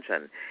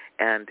intention,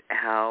 and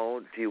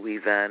how do we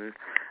then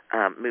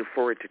move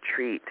forward to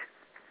treat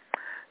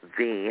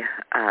the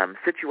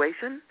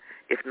situation,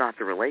 if not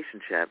the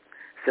relationship,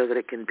 so that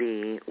it can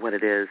be what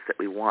it is that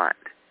we want,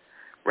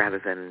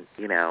 rather than,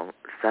 you know,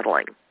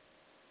 settling.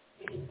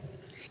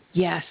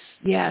 Yes,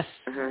 yes.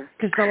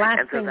 Because the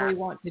last thing we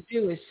want to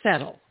do is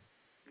settle.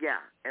 Yeah,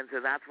 and so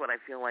that's what I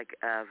feel like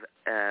of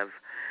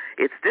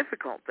it's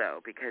difficult, though,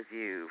 because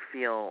you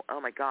feel, oh,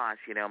 my gosh,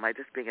 you know, am I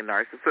just being a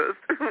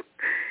narcissist?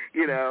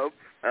 You know,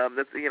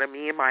 that's, you know,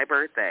 me and my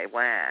birthday,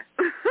 wah.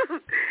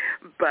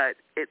 But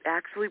it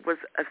actually was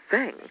a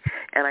thing,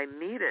 and I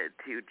needed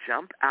to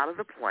jump out of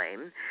the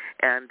plane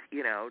and,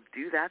 you know,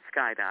 do that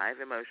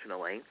skydive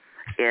emotionally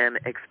in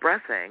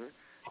expressing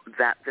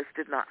that this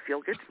did not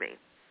feel good to me,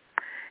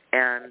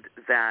 and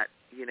that,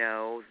 you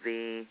know,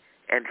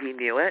 and he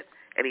knew it,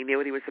 and he knew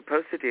what he was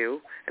supposed to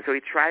do, and so he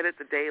tried it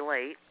the day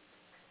late,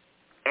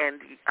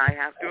 and I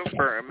have to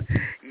affirm,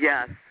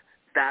 yes,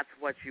 that's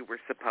what you were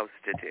supposed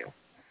to do,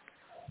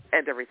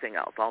 and everything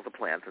else, all the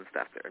plans and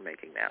stuff that we're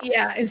making now.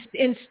 Yeah,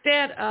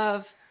 instead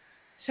of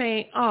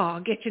saying, oh, I'll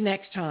get you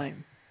next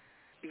time.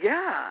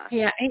 Yeah.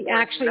 Yeah, he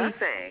actually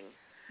nothing.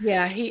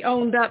 Yeah, he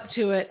owned up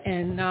to it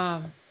and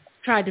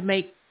tried to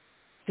make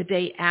the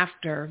day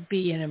after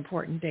be an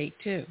important date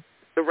too.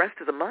 The rest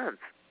of the month.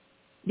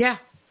 Yeah.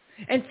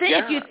 And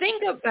if you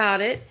think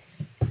about it,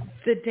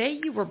 the day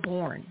you were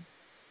born,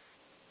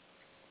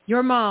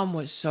 your mom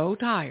was so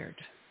tired.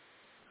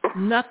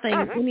 Nothing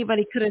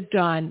anybody could have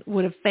done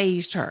would have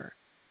fazed her.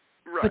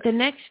 Right. But the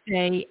next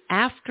day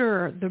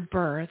after the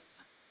birth,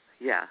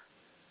 yeah,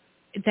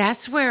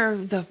 that's where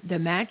the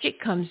magic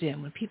comes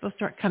in, when people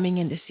start coming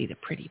in to see the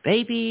pretty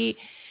baby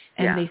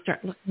and they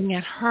start looking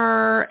at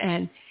her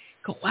and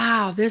go,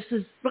 wow,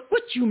 look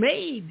what you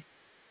made.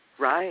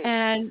 Right.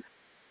 And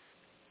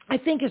I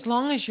think as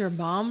long as your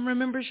mom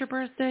remembers your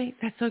birthday,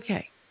 that's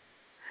okay.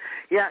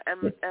 Yeah,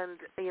 and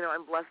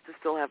I'm blessed to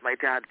still have my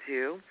dad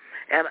too,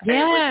 and it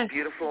was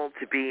beautiful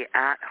to be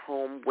at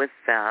home with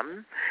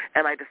them.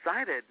 And I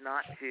decided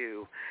not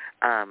to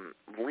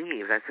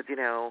leave. I said,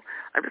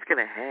 I'm just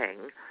going to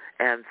hang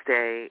and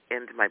stay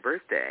into my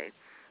birthday.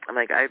 I'm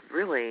like,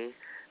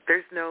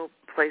 there's no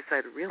place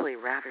I'd really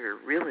rather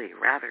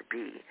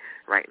be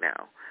right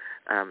now.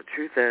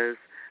 Truth is,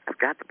 I've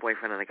got the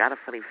boyfriend, and I got a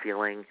funny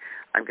feeling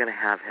I'm going to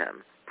have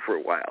him for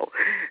a while.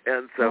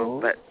 And so,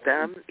 but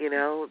them,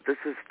 this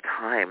is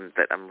time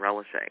that I'm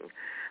relishing.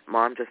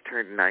 Mom just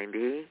turned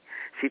 90.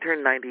 She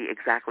turned 90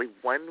 exactly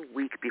 1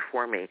 week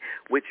before me,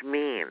 which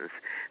means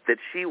that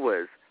she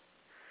was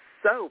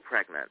so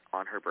pregnant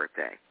on her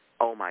birthday.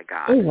 Oh, my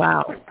God. Oh,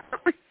 wow.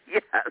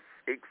 Yes,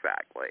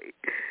 exactly.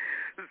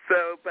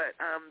 So, but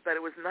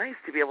it was nice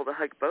to be able to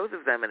hug both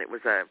of them, and it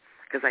was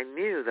because I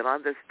knew that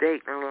on this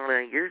date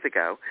years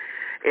ago,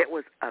 it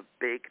was a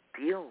big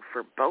deal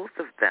for both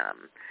of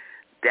them.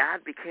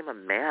 Dad became a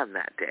man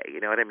that day, you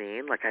know what I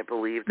mean? Like, I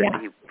believe that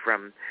he,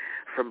 from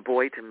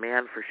boy to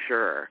man for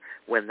sure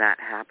when that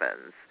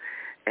happens.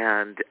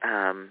 And,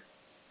 and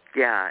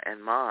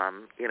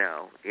Mom,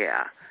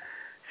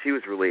 she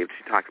was relieved.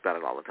 She talks about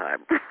it all the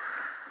time.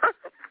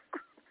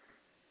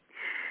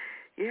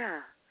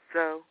 Yeah,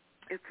 so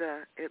it's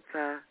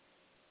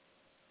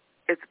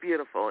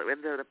beautiful. It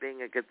ended up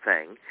being a good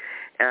thing.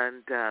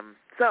 And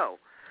so,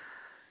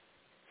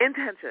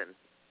 intention.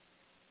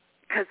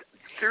 Because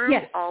through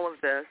all of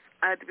this,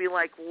 I had to be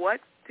like, what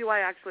do I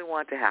actually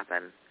want to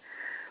happen?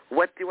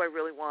 What do I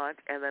really want?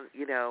 And then,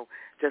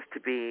 just to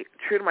be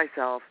true to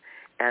myself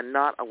and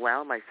not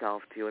allow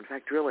myself to, in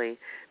fact, really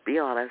be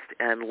honest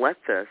and let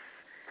this,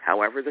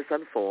 however this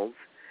unfolds,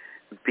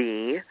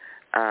 be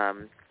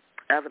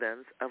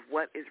evidence of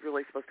what is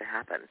really supposed to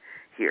happen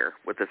here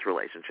with this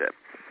relationship.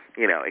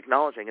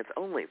 Acknowledging it's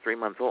only 3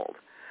 months old.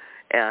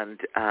 And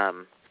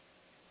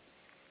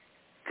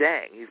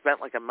dang, he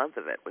spent like a month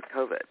of it with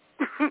COVID.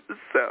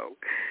 So,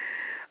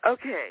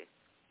 okay.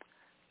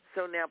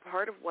 So now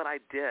part of what I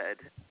did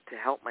to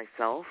help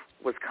myself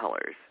was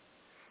colors.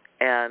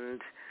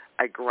 And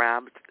I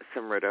grabbed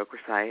some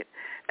rhodochrosite.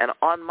 And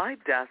on my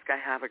desk, I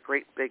have a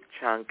great big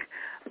chunk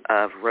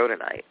of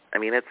rhodonite. I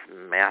mean, it's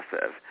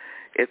massive.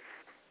 It's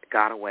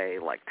got to weigh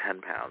like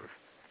 10 pounds.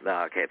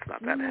 No, okay, it's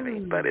not that heavy,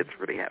 but it's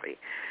pretty heavy.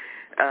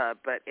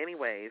 But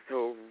anyway,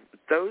 so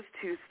those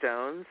two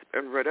stones,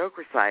 and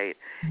rhodochrosite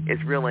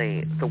is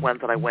really the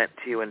ones that I went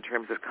to in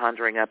terms of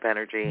conjuring up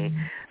energy.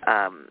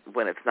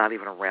 When it's not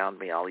even around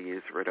me, I'll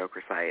use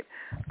rhodochrosite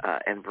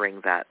and bring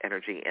that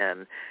energy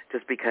in,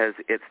 just because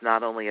it's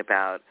not only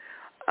about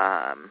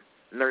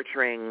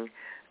nurturing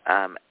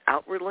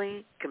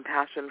outwardly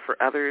compassion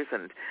for others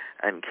and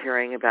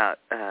caring about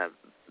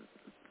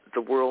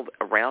the world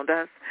around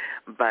us,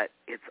 but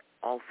it's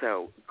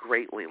also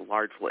greatly,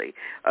 largely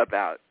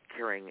about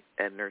caring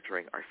and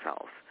nurturing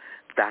ourselves.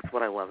 That's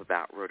what I love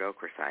about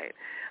rhodochrosite.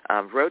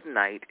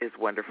 Rhodonite is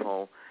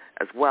wonderful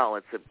as well.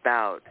 It's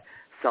about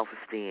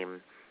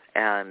self-esteem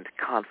and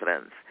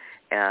confidence,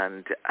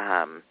 and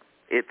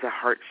it's a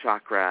heart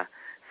chakra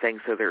thing,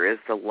 so there is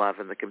the love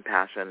and the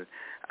compassion,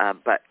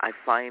 but I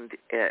find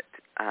it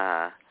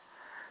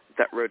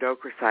that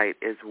rhodochrosite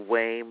is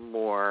way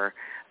more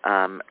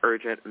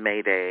urgent,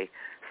 mayday,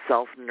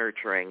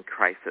 self-nurturing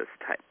crisis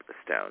type of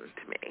stone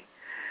to me.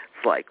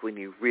 It's like when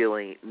you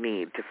really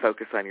need to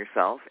focus on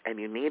yourself, and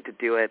you need to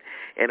do it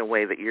in a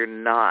way that you're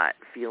not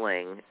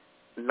feeling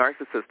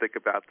narcissistic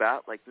about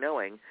that, like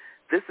knowing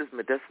this is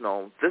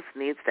medicinal, this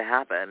needs to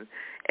happen,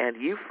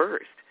 and you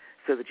first,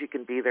 so that you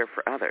can be there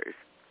for others.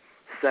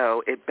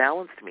 So it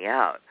balanced me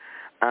out.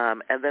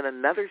 And then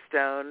another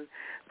stone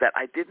that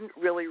I didn't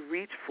really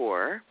reach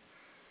for,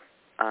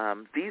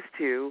 these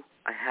two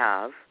I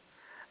have,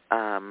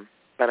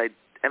 but I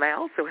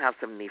also have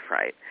some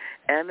nephrite.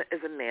 N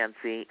is in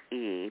Nancy,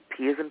 E,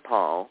 P is in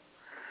Paul,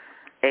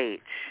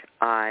 H-R-I-T-E.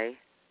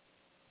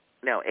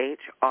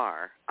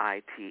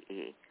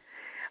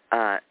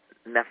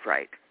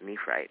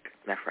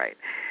 Nephrite.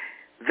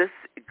 This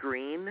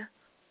green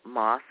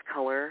moss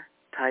color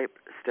type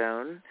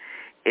stone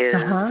is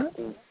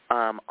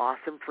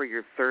awesome for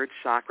your third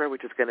chakra,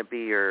 which is going to be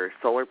your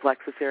solar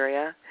plexus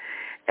area,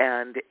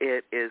 and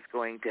it is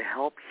going to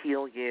help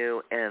heal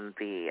you in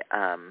the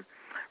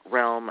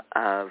realm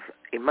of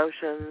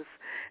emotions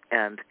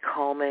and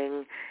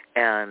calming,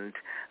 and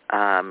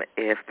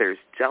if there's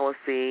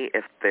jealousy,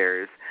 if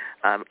there's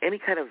any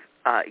kind of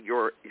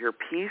your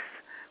peace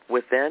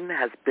within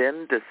has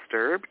been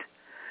disturbed,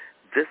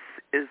 this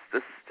is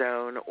the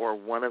stone or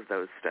one of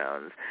those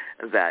stones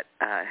that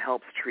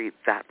helps treat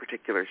that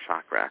particular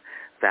chakra,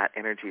 that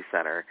energy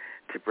center,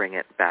 to bring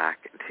it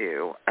back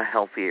to a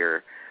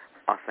healthier,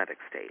 authentic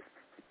state.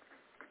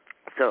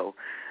 So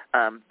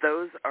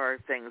those are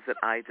things that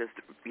I just,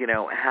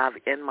 have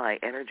in my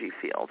energy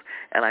field,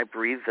 and I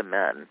breathe them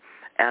in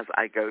as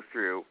I go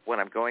through what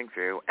I'm going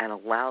through and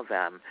allow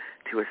them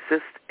to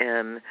assist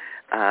in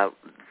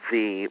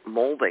the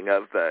molding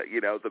of the,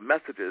 the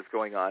messages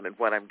going on and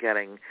what I'm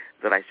getting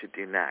that I should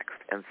do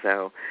next. And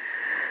so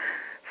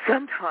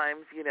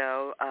sometimes,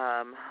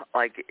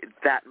 like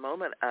that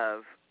moment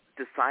of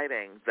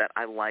deciding that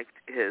I liked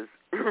his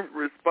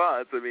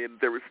response, I mean,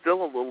 there was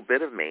still a little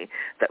bit of me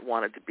that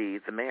wanted to be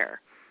the mayor.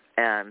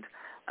 And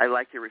I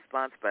like your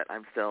response, but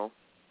I'm still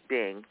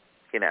being,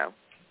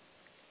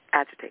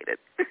 agitated.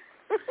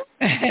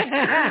 That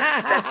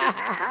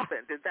just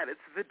happened, and that it's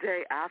the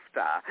day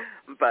after.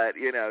 But,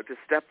 to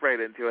step right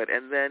into it.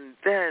 And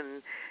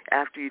then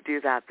after you do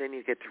that, then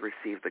you get to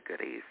receive the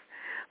goodies.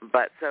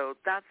 But so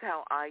that's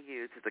how I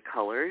use the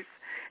colors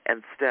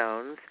and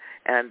stones,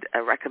 and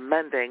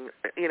recommending,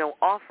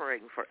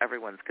 offering for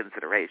everyone's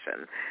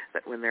consideration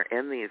that when they're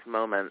in these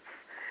moments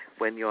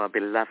when your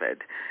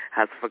beloved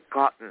has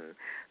forgotten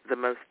the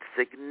most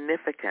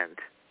significant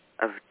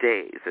of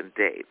days and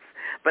dates.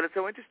 But it's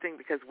so interesting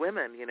because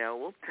women,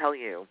 will tell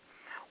you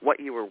what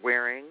you were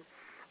wearing,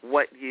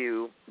 what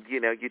you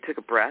took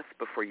a breath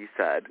before you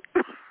said.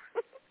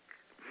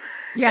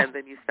 Yeah. And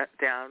then you sat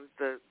down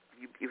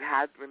you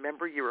had,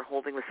 remember, you were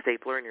holding the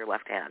stapler in your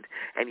left hand,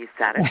 and you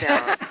sat it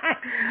down.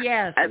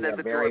 Yes. And then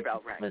the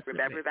doorbell rang.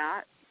 Remember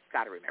that?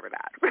 Got to remember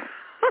that.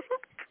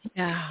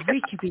 Yeah,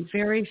 we can be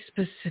very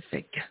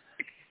specific.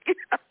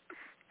 Yes,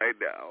 I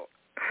know.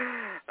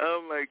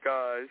 Oh, my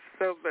gosh.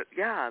 So, but,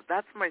 yeah,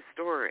 that's my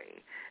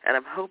story, and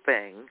I'm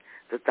hoping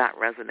that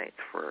resonates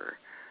for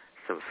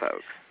some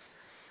folks.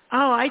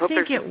 Oh, I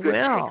think it good will.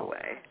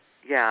 Takeaway.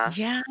 Yeah.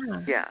 Yeah.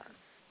 Yeah.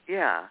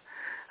 Yeah.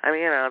 I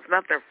mean, it's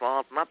not their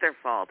fault. I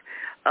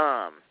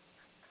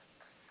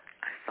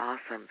saw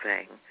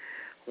something.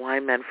 Why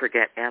Men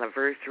Forget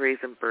Anniversaries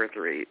and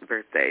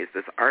Birthdays.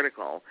 This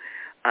article.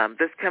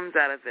 This comes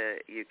out of the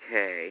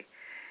UK,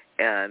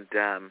 and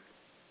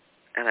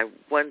I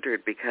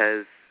wondered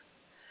because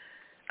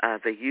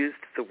they used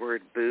the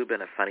word boob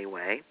in a funny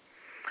way.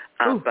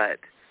 But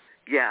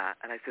yeah,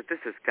 and I said, this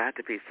has got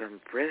to be some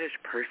British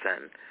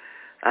person.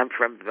 I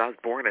was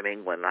born in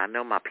England. I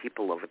know my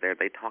people over there.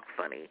 They talk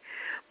funny.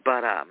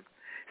 But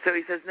so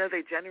he says, no,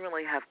 they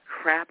generally have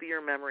crappier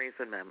memories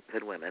than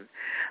women.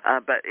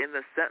 But in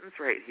the sentence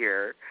right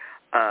here,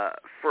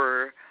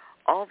 for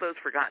all those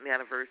forgotten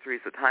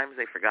anniversaries, the times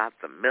they forgot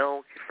the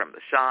milk from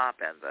the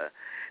shop and the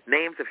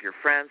names of your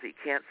friends that you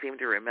can't seem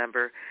to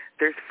remember,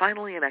 there's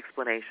finally an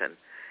explanation.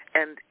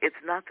 And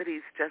it's not that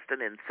he's just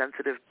an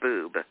insensitive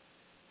boob.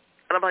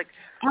 And I'm like,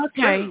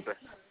 okay. Boob.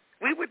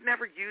 We would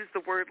never use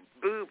the word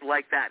boob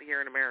like that here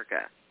in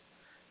America.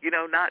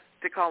 Not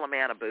to call a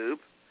man a boob.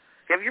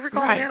 Have you ever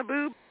called a man a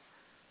boob?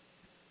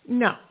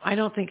 No, I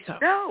don't think so.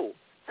 No.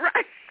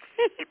 Right.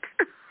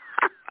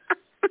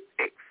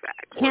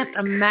 Exactly. Can't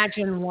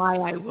imagine why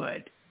I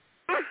would.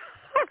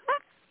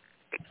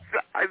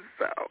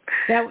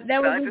 That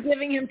would be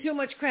giving him too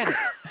much credit.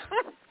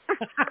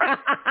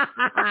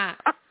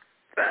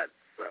 That's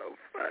so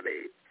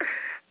funny.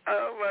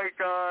 Oh, my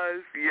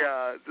gosh.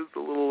 Yeah, just a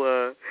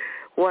little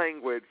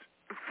language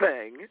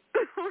thing.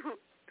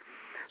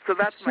 So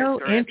that's my so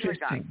story. Interesting.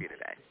 That's what I got for you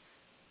today.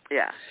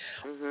 Yeah.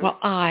 Mm-hmm. Well,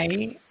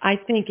 I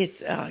think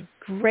it's a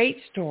great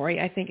story.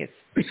 I think it's,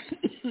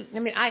 I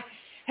mean, I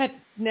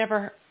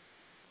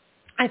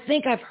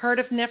think I've heard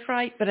of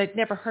nephrite, but I'd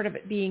never heard of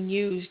it being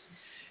used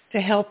to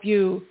help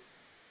you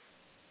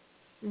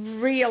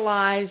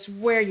realize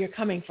where you're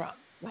coming from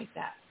like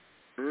that.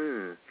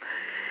 Mm.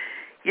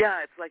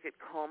 Yeah, it's like it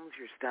calms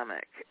your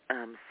stomach.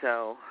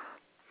 So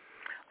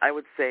I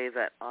would say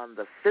that on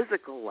the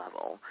physical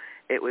level,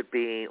 it would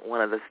be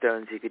one of the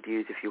stones you could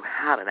use if you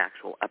had an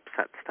actual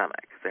upset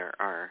stomach. There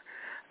are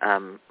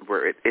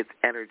where it's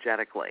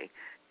energetically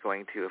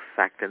going to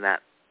affect in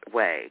that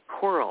way.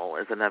 Coral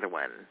is another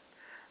one.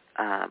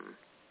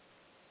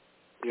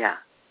 Yeah,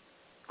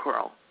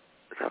 coral.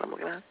 Is that what I'm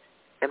looking at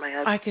in my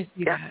head? I can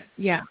see that.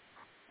 Yeah.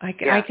 I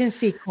can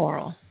see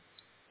coral.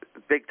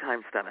 Big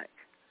time stomach.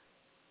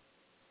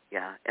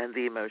 Yeah, and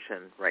the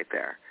emotion right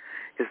there,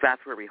 because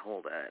that's where we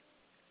hold it.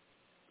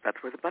 That's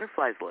where the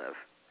butterflies live.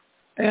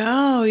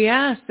 Oh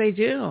yes, they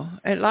do.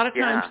 A lot of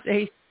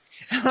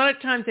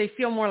times they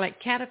feel more like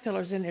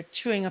caterpillars, and they're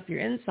chewing up your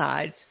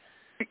insides.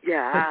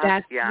 Yeah, but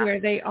that's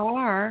where they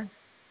are.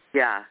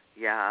 Yeah.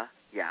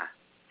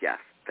 Yes,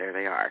 there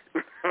they are.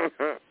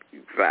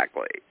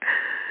 Exactly.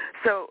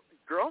 So,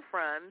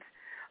 girlfriend,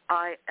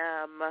 I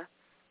am.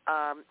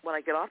 When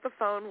I get off the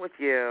phone with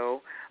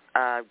you,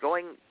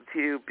 going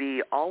to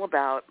be all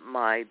about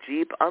my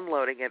Jeep,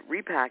 unloading it,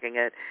 repacking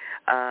it,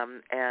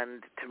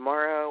 and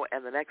tomorrow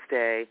and the next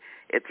day,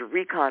 it's a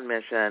recon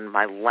mission,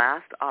 my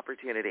last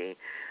opportunity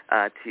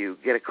to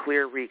get a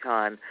clear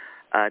recon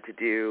to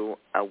do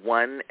a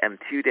 1 and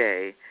 2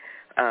 day,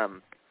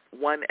 1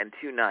 and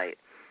 2 night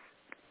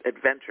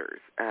adventures.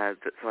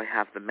 So I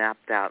have them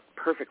mapped out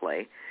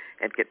perfectly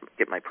and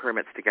get my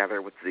permits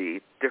together with the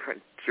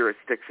different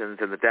jurisdictions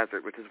in the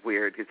desert, which is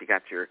weird because you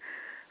got your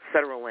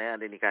federal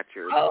land and you got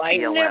your BLM I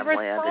never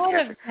land. thought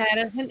of that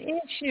as an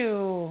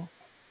issue.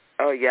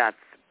 Oh, yeah, it's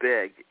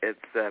big.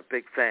 It's a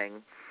big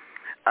thing.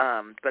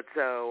 But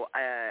so,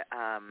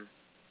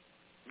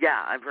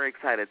 yeah, I'm very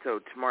excited. So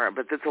tomorrow,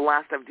 but it's the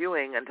last I'm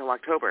doing until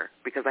October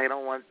because I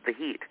don't want the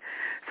heat.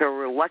 So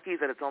we're lucky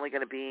that it's only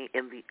going to be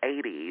in the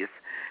 80s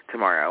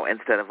tomorrow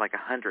instead of like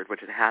 100,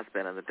 which it has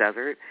been in the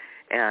desert.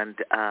 And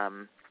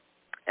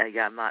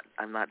yeah,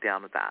 I'm not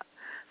down with that.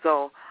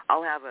 So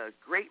I'll have a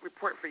great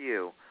report for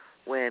you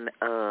when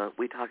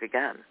we talk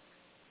again.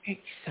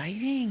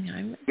 Exciting!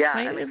 I'm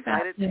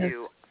excited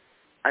to.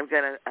 I'm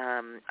gonna.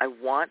 I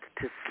want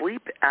to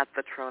sleep at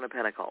the Trona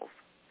Pinnacles.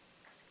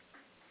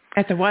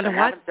 At the what? I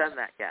haven't done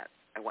that yet.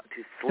 I want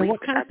to sleep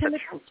at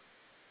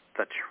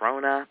the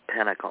Trona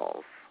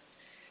Pinnacles.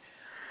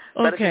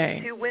 Okay. But if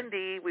it's too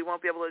windy, we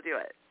won't be able to do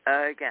it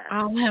again.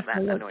 I'll have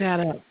to look that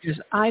up because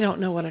I don't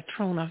know what a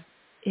Trona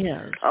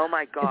is. Oh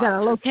my God! Is that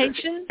a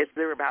location?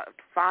 There are about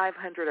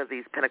 500 of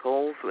these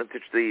pinnacles.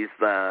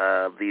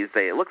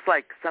 It looks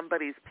like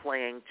somebody's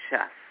playing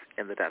chess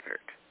in the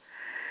desert.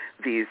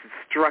 These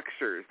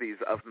structures, these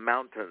of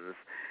mountains,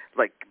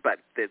 but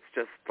it's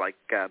just like,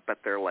 but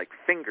they're like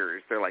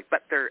fingers.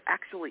 But they're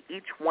actually,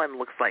 each one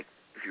looks like,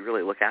 if you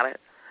really look at it,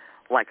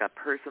 like a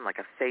person, like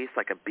a face,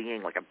 like a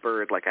being, like a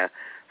bird, like a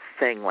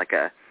thing, like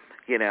a,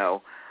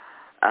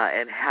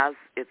 and has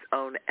its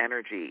own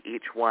energy,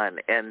 each one.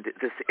 And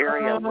this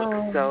area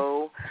looks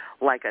so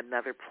like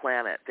another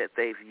planet that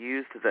they've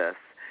used this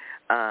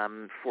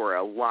for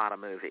a lot of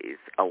movies.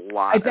 A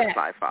lot of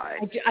sci-fi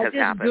has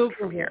happened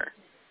from here.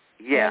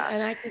 Yeah.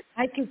 And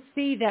I could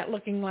see that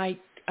looking like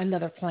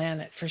another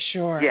planet for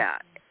sure. Yeah,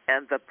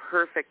 and the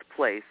perfect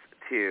place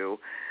to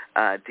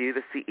do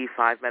the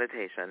CE5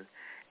 meditation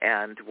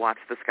and watch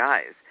the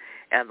skies.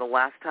 And the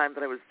last time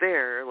that I was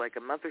there, like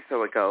a month or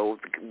so ago,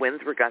 the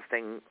winds were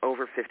gusting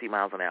over 50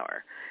 miles an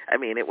hour. I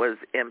mean, it was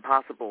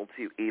impossible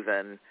to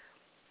even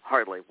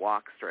hardly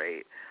walk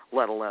straight,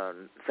 let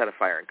alone set a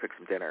fire and cook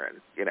some dinner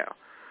and,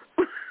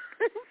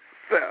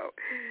 So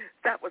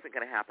that wasn't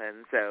going to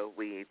happen, so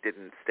we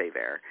didn't stay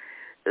there.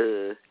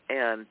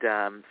 And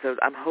so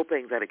I'm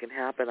hoping that it can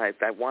happen.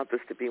 I want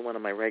this to be one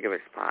of my regular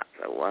spots.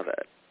 I love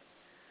it.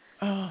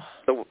 Oh.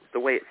 The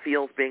way it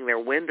feels being there,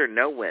 wind or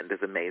no wind, is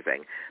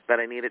amazing. But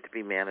I need it to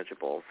be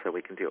manageable so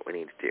we can do what we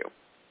need to do.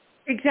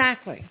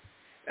 Exactly.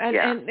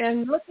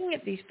 And looking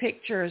at these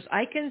pictures,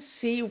 I can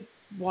see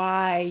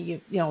why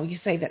you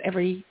say that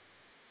every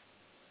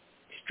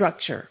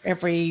structure,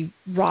 every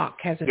rock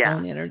has its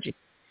own energy.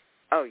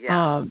 Oh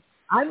yeah.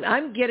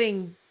 I'm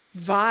getting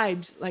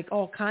vibes, like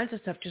all kinds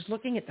of stuff, just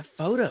looking at the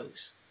photos.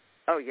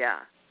 Oh yeah.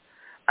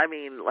 I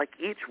mean, like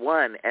each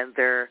one, and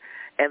they're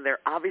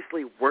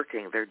obviously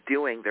working.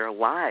 They're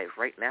alive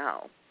right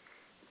now.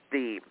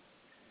 The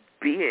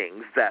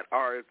beings that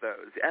are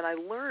those. And I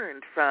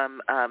learned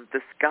from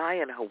this guy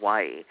in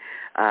Hawaii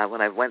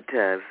when I went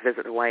to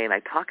visit Hawaii, and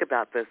I talk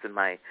about this in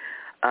my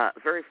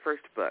very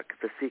first book,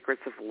 The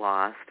Secrets of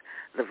Lost,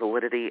 The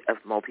Validity of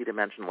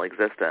Multidimensional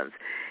Existence.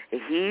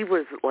 He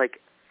was like,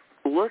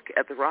 look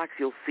at the rocks,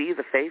 you'll see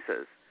the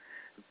faces.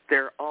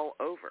 They're all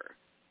over,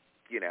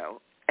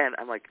 And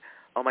I'm like,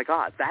 oh my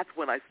God, that's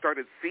when I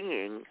started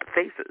seeing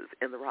faces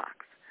in the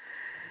rocks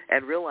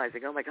and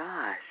realizing, oh my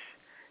gosh.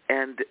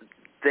 And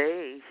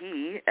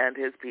he and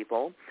his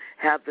people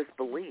had this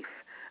belief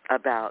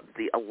about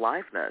the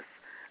aliveness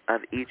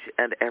of each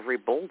and every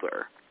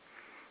boulder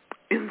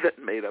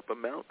that made up a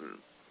mountain.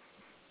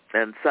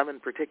 And some in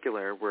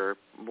particular were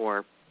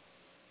more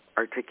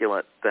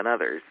articulate than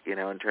others,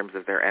 in terms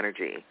of their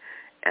energy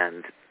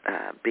and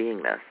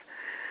beingness.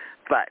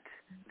 But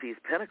these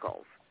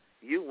pinnacles,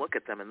 you look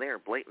at them and they are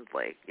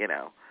blatantly,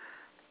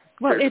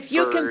 Well, if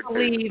you can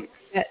believe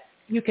that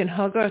you can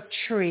hug a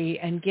tree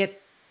and get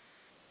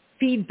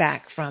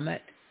feedback from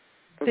it,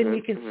 then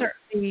you can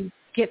certainly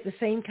get the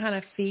same kind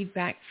of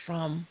feedback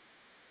from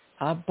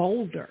a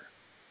boulder.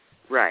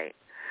 Right.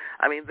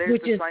 I mean, there's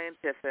the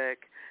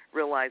scientific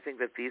realizing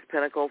that these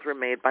pinnacles were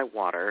made by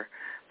water.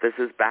 This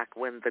is back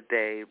when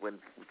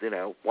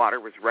water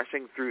was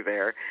rushing through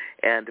there,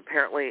 and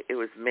apparently it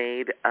was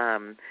made,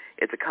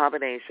 it's a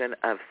combination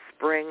of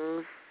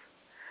springs,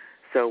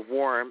 so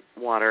warm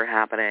water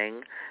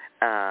happening,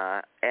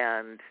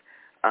 and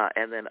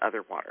then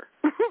other water.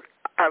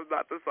 I'm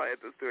not the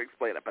scientist to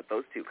explain it, but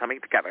those two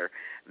coming together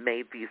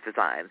made these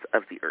designs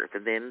of the Earth.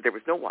 And then there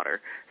was no water,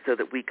 so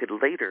that we could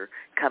later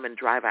come and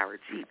drive our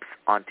Jeeps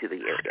onto the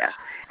area.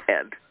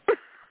 And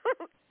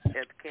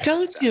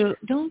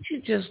don't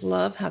you just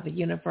love how the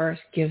universe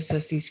gives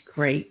us these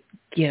great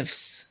gifts?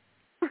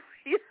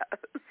 Yes.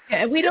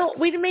 Yeah, and we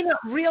may not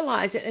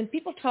realize it. And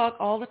people talk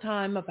all the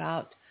time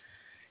about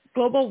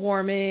global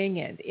warming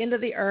and the end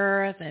of the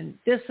earth and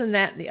this and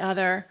that and the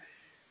other,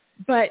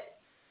 but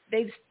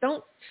they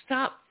don't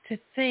stop to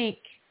think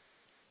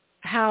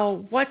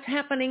how what's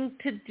happening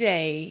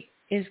today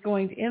is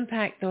going to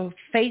impact the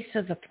face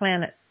of the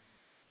planet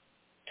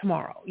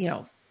tomorrow,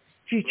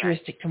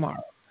 futuristic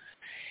tomorrow.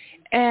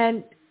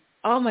 And,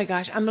 oh my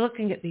gosh, I'm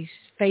looking at these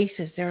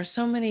faces. There are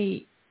so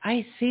many,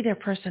 I see their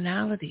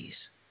personalities.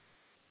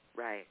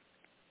 Right.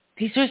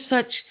 These are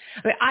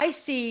I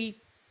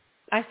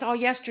saw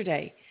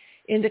yesterday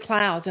in the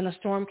clouds, in a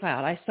storm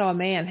cloud, I saw a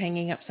man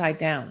hanging upside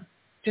down.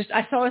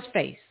 I saw his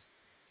face.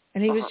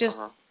 And he was just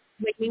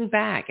leaning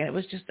back, and it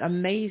was just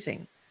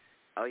amazing.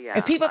 Oh, yeah.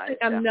 And people think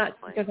I'm nuts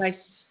because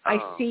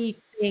I see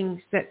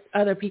things that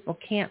other people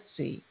can't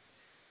see.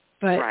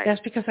 But that's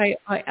because I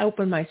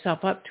open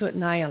myself up to it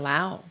and I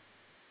allow.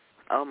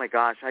 Oh, my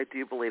gosh. I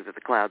do believe that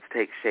the clouds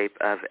take shape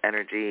of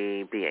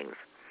energy beings.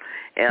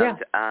 And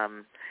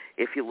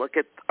if you look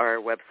at our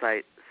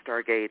website,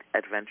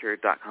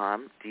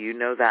 StargateAdventure.com, do you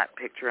know that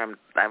picture I'm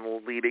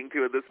leading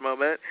to at this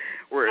moment,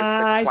 where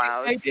the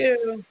clouds I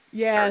do.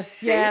 Yes,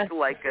 are shaped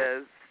like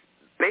a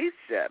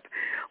spaceship,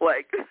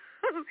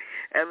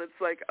 and it's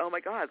like, oh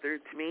my God! To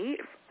me,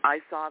 if I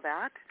saw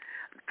that,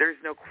 there's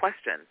no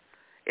question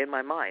in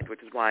my mind,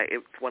 which is why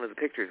it's one of the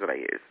pictures that I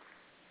use.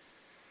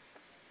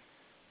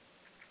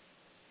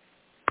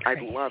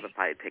 I'd love if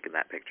I had taken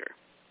that picture.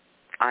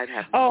 I'd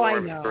have more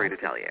of a story to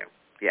tell you.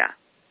 Yeah.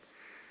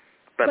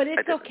 But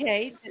it's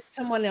okay that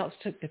someone else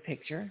took the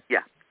picture.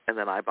 Yeah, and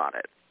then I bought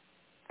it.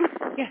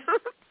 Yeah.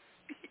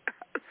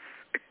 Yes,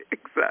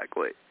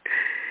 exactly.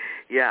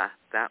 Yeah,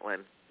 that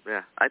one.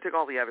 Yeah, I took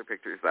all the other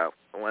pictures, though.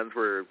 The ones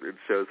where it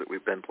shows that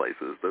we've been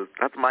places.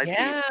 That's my team.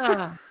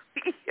 Yeah.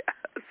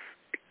 Yes,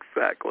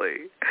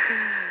 exactly.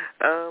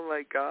 Oh,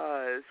 my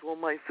gosh. Well,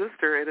 my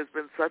sister, it has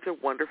been such a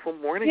wonderful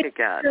morning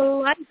again. It's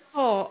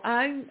delightful.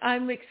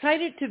 I'm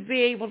excited to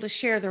be able to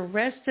share the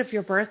rest of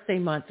your birthday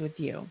month with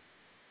you.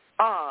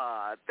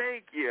 Ah,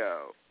 thank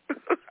you.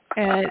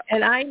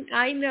 and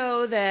I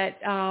know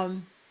that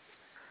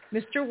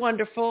Mr.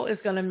 Wonderful is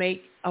going to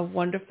make a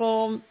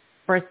wonderful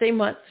birthday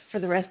month for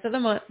the rest of the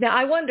month. Now,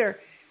 I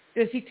wonder,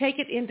 does he take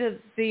it into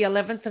the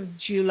 11th of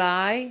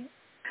July?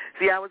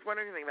 See, I was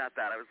wondering about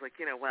that. I was like,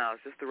 wow,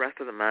 it's just the rest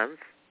of the month.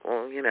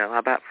 Well, how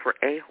about for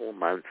a whole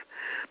month?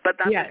 But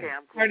that's okay.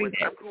 I'm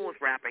cool with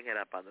wrapping it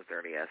up on the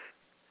 30th.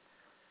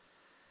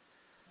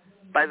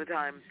 By that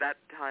time,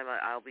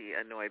 I'll be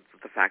annoyed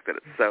with the fact that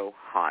it's so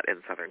hot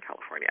in Southern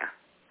California.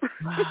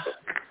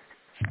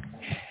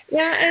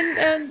 Yeah,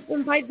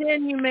 and by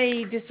then you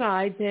may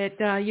decide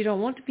that you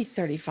don't want to be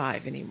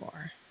 35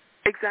 anymore.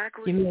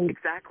 Exactly.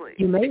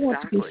 You may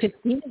want to be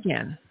 15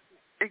 again.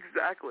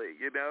 Exactly.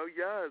 Yes.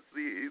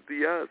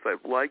 Yes.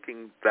 I'm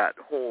liking that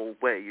whole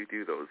way you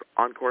do those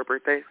encore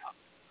birthdays.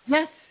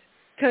 Yes,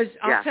 because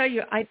I'll tell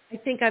you, I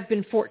think I've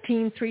been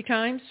 14 3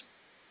 times.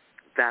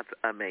 That's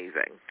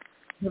amazing.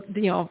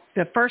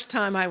 The first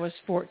time I was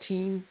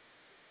 14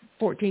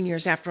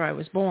 years after I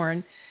was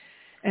born,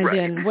 and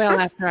then well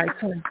after I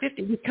turned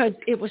 50, because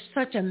it was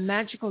such a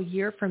magical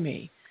year for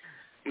me.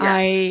 Yeah.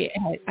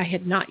 I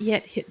had not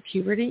yet hit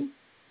puberty.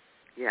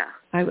 Yeah.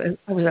 I was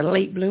a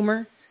late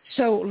bloomer.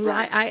 So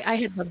I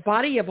had the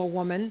body of a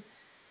woman,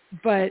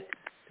 but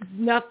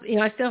not,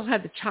 I still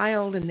had the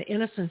child and the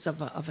innocence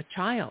of a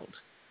child.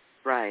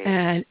 Right.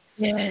 And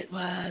it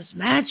was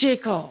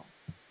magical.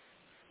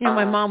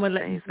 My mom would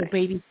let me go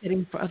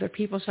babysitting for other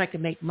people so I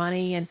could make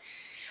money, and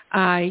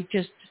I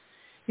just,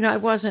 I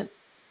wasn't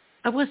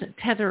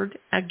tethered,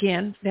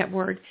 again, that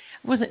word.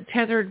 I wasn't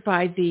tethered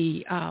by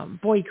the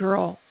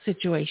boy-girl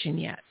situation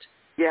yet.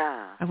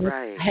 Yeah,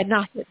 I had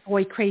not hit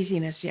boy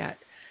craziness yet.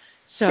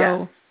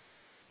 So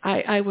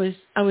I was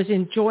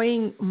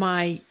enjoying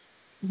my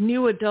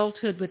new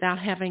adulthood without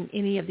having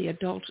any of the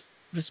adult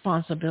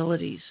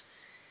responsibilities.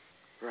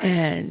 Right.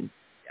 And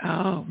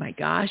oh my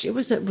gosh, it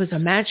was a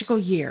magical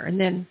year. And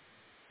then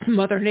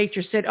Mother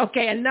Nature said,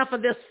 okay, enough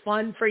of this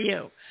fun for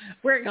you.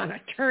 We're going to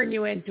turn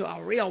you into a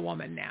real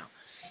woman now.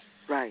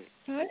 Right.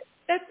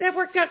 That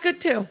worked out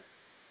good too.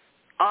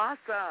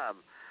 Awesome.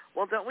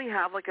 Well, don't we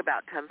have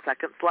about 10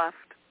 seconds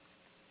left?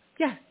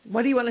 Yeah.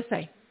 What do you want to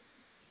say?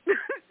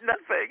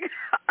 Nothing.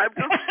 I'm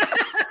just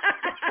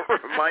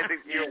reminding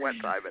you what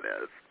time it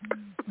is.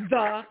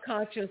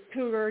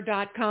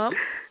 TheConsciousCougar.com.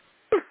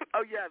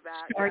 Oh, yeah,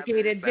 that.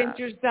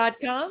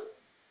 StargateAdventures.com.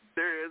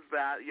 There is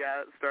that,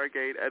 yeah,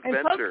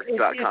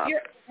 StargateAdventure.com.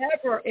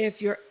 If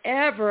you're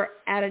ever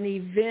at an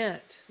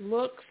event,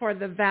 look for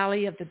the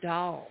Valley of the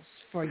Dolls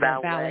for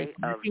your Valley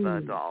of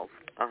the Dolls.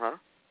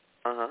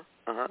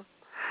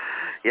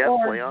 Yeah,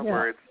 play on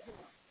words.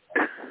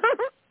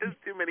 There's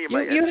too many of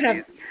my you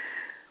have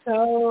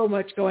so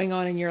much going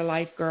on in your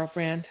life,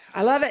 girlfriend.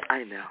 I love it.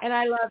 I know. And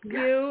I love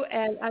you,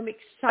 and I'm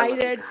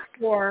excited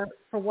for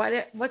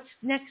what's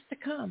next to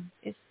come.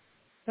 It's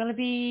going to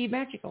be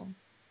magical.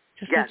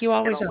 Just like you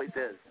always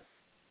is.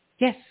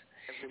 Yes.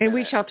 And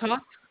we shall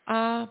talk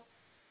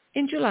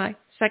in July,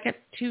 second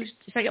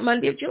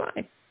Monday of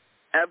July.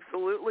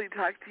 Absolutely.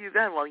 Talk to you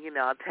then. Well,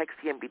 I'll text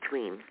you in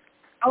between.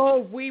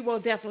 Oh, we will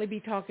definitely be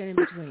talking in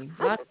between.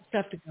 Lots of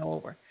stuff to go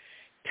over.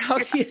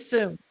 Talk to you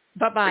soon.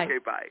 Bye-bye. Okay,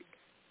 bye.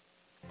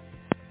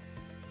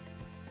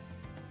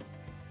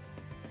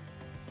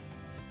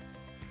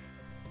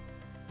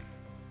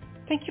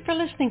 Thank you for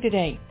listening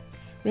today.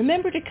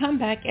 Remember to come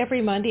back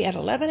every Monday at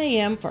 11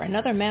 a.m. for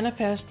another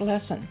Manifest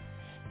lesson.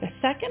 The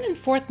second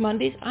and fourth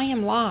Mondays, I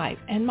am live,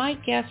 and my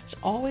guests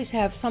always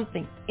have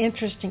something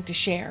interesting to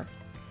share.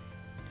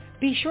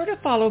 Be sure to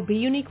follow Be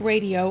Unique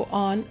Radio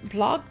on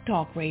Blog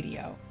Talk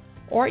Radio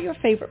or your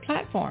favorite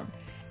platform,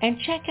 and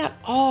check out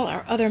all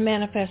our other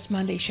Manifest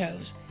Monday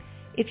shows.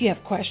 If you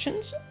have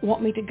questions,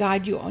 want me to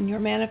guide you on your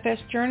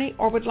Manifest journey,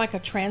 or would like a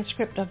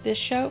transcript of this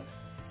show,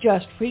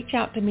 just reach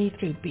out to me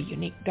through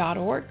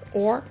beunique.org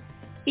or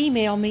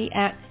email me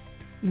at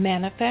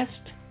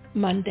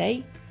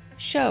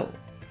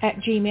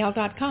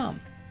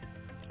manifestmondayshow@gmail.com.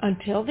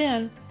 Until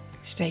then,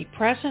 stay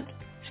present,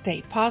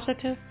 stay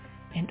positive,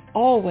 and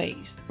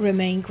always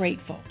remain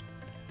grateful.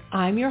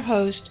 I'm your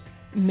host,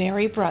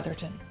 Mary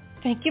Brotherton.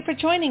 Thank you for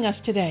joining us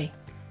today.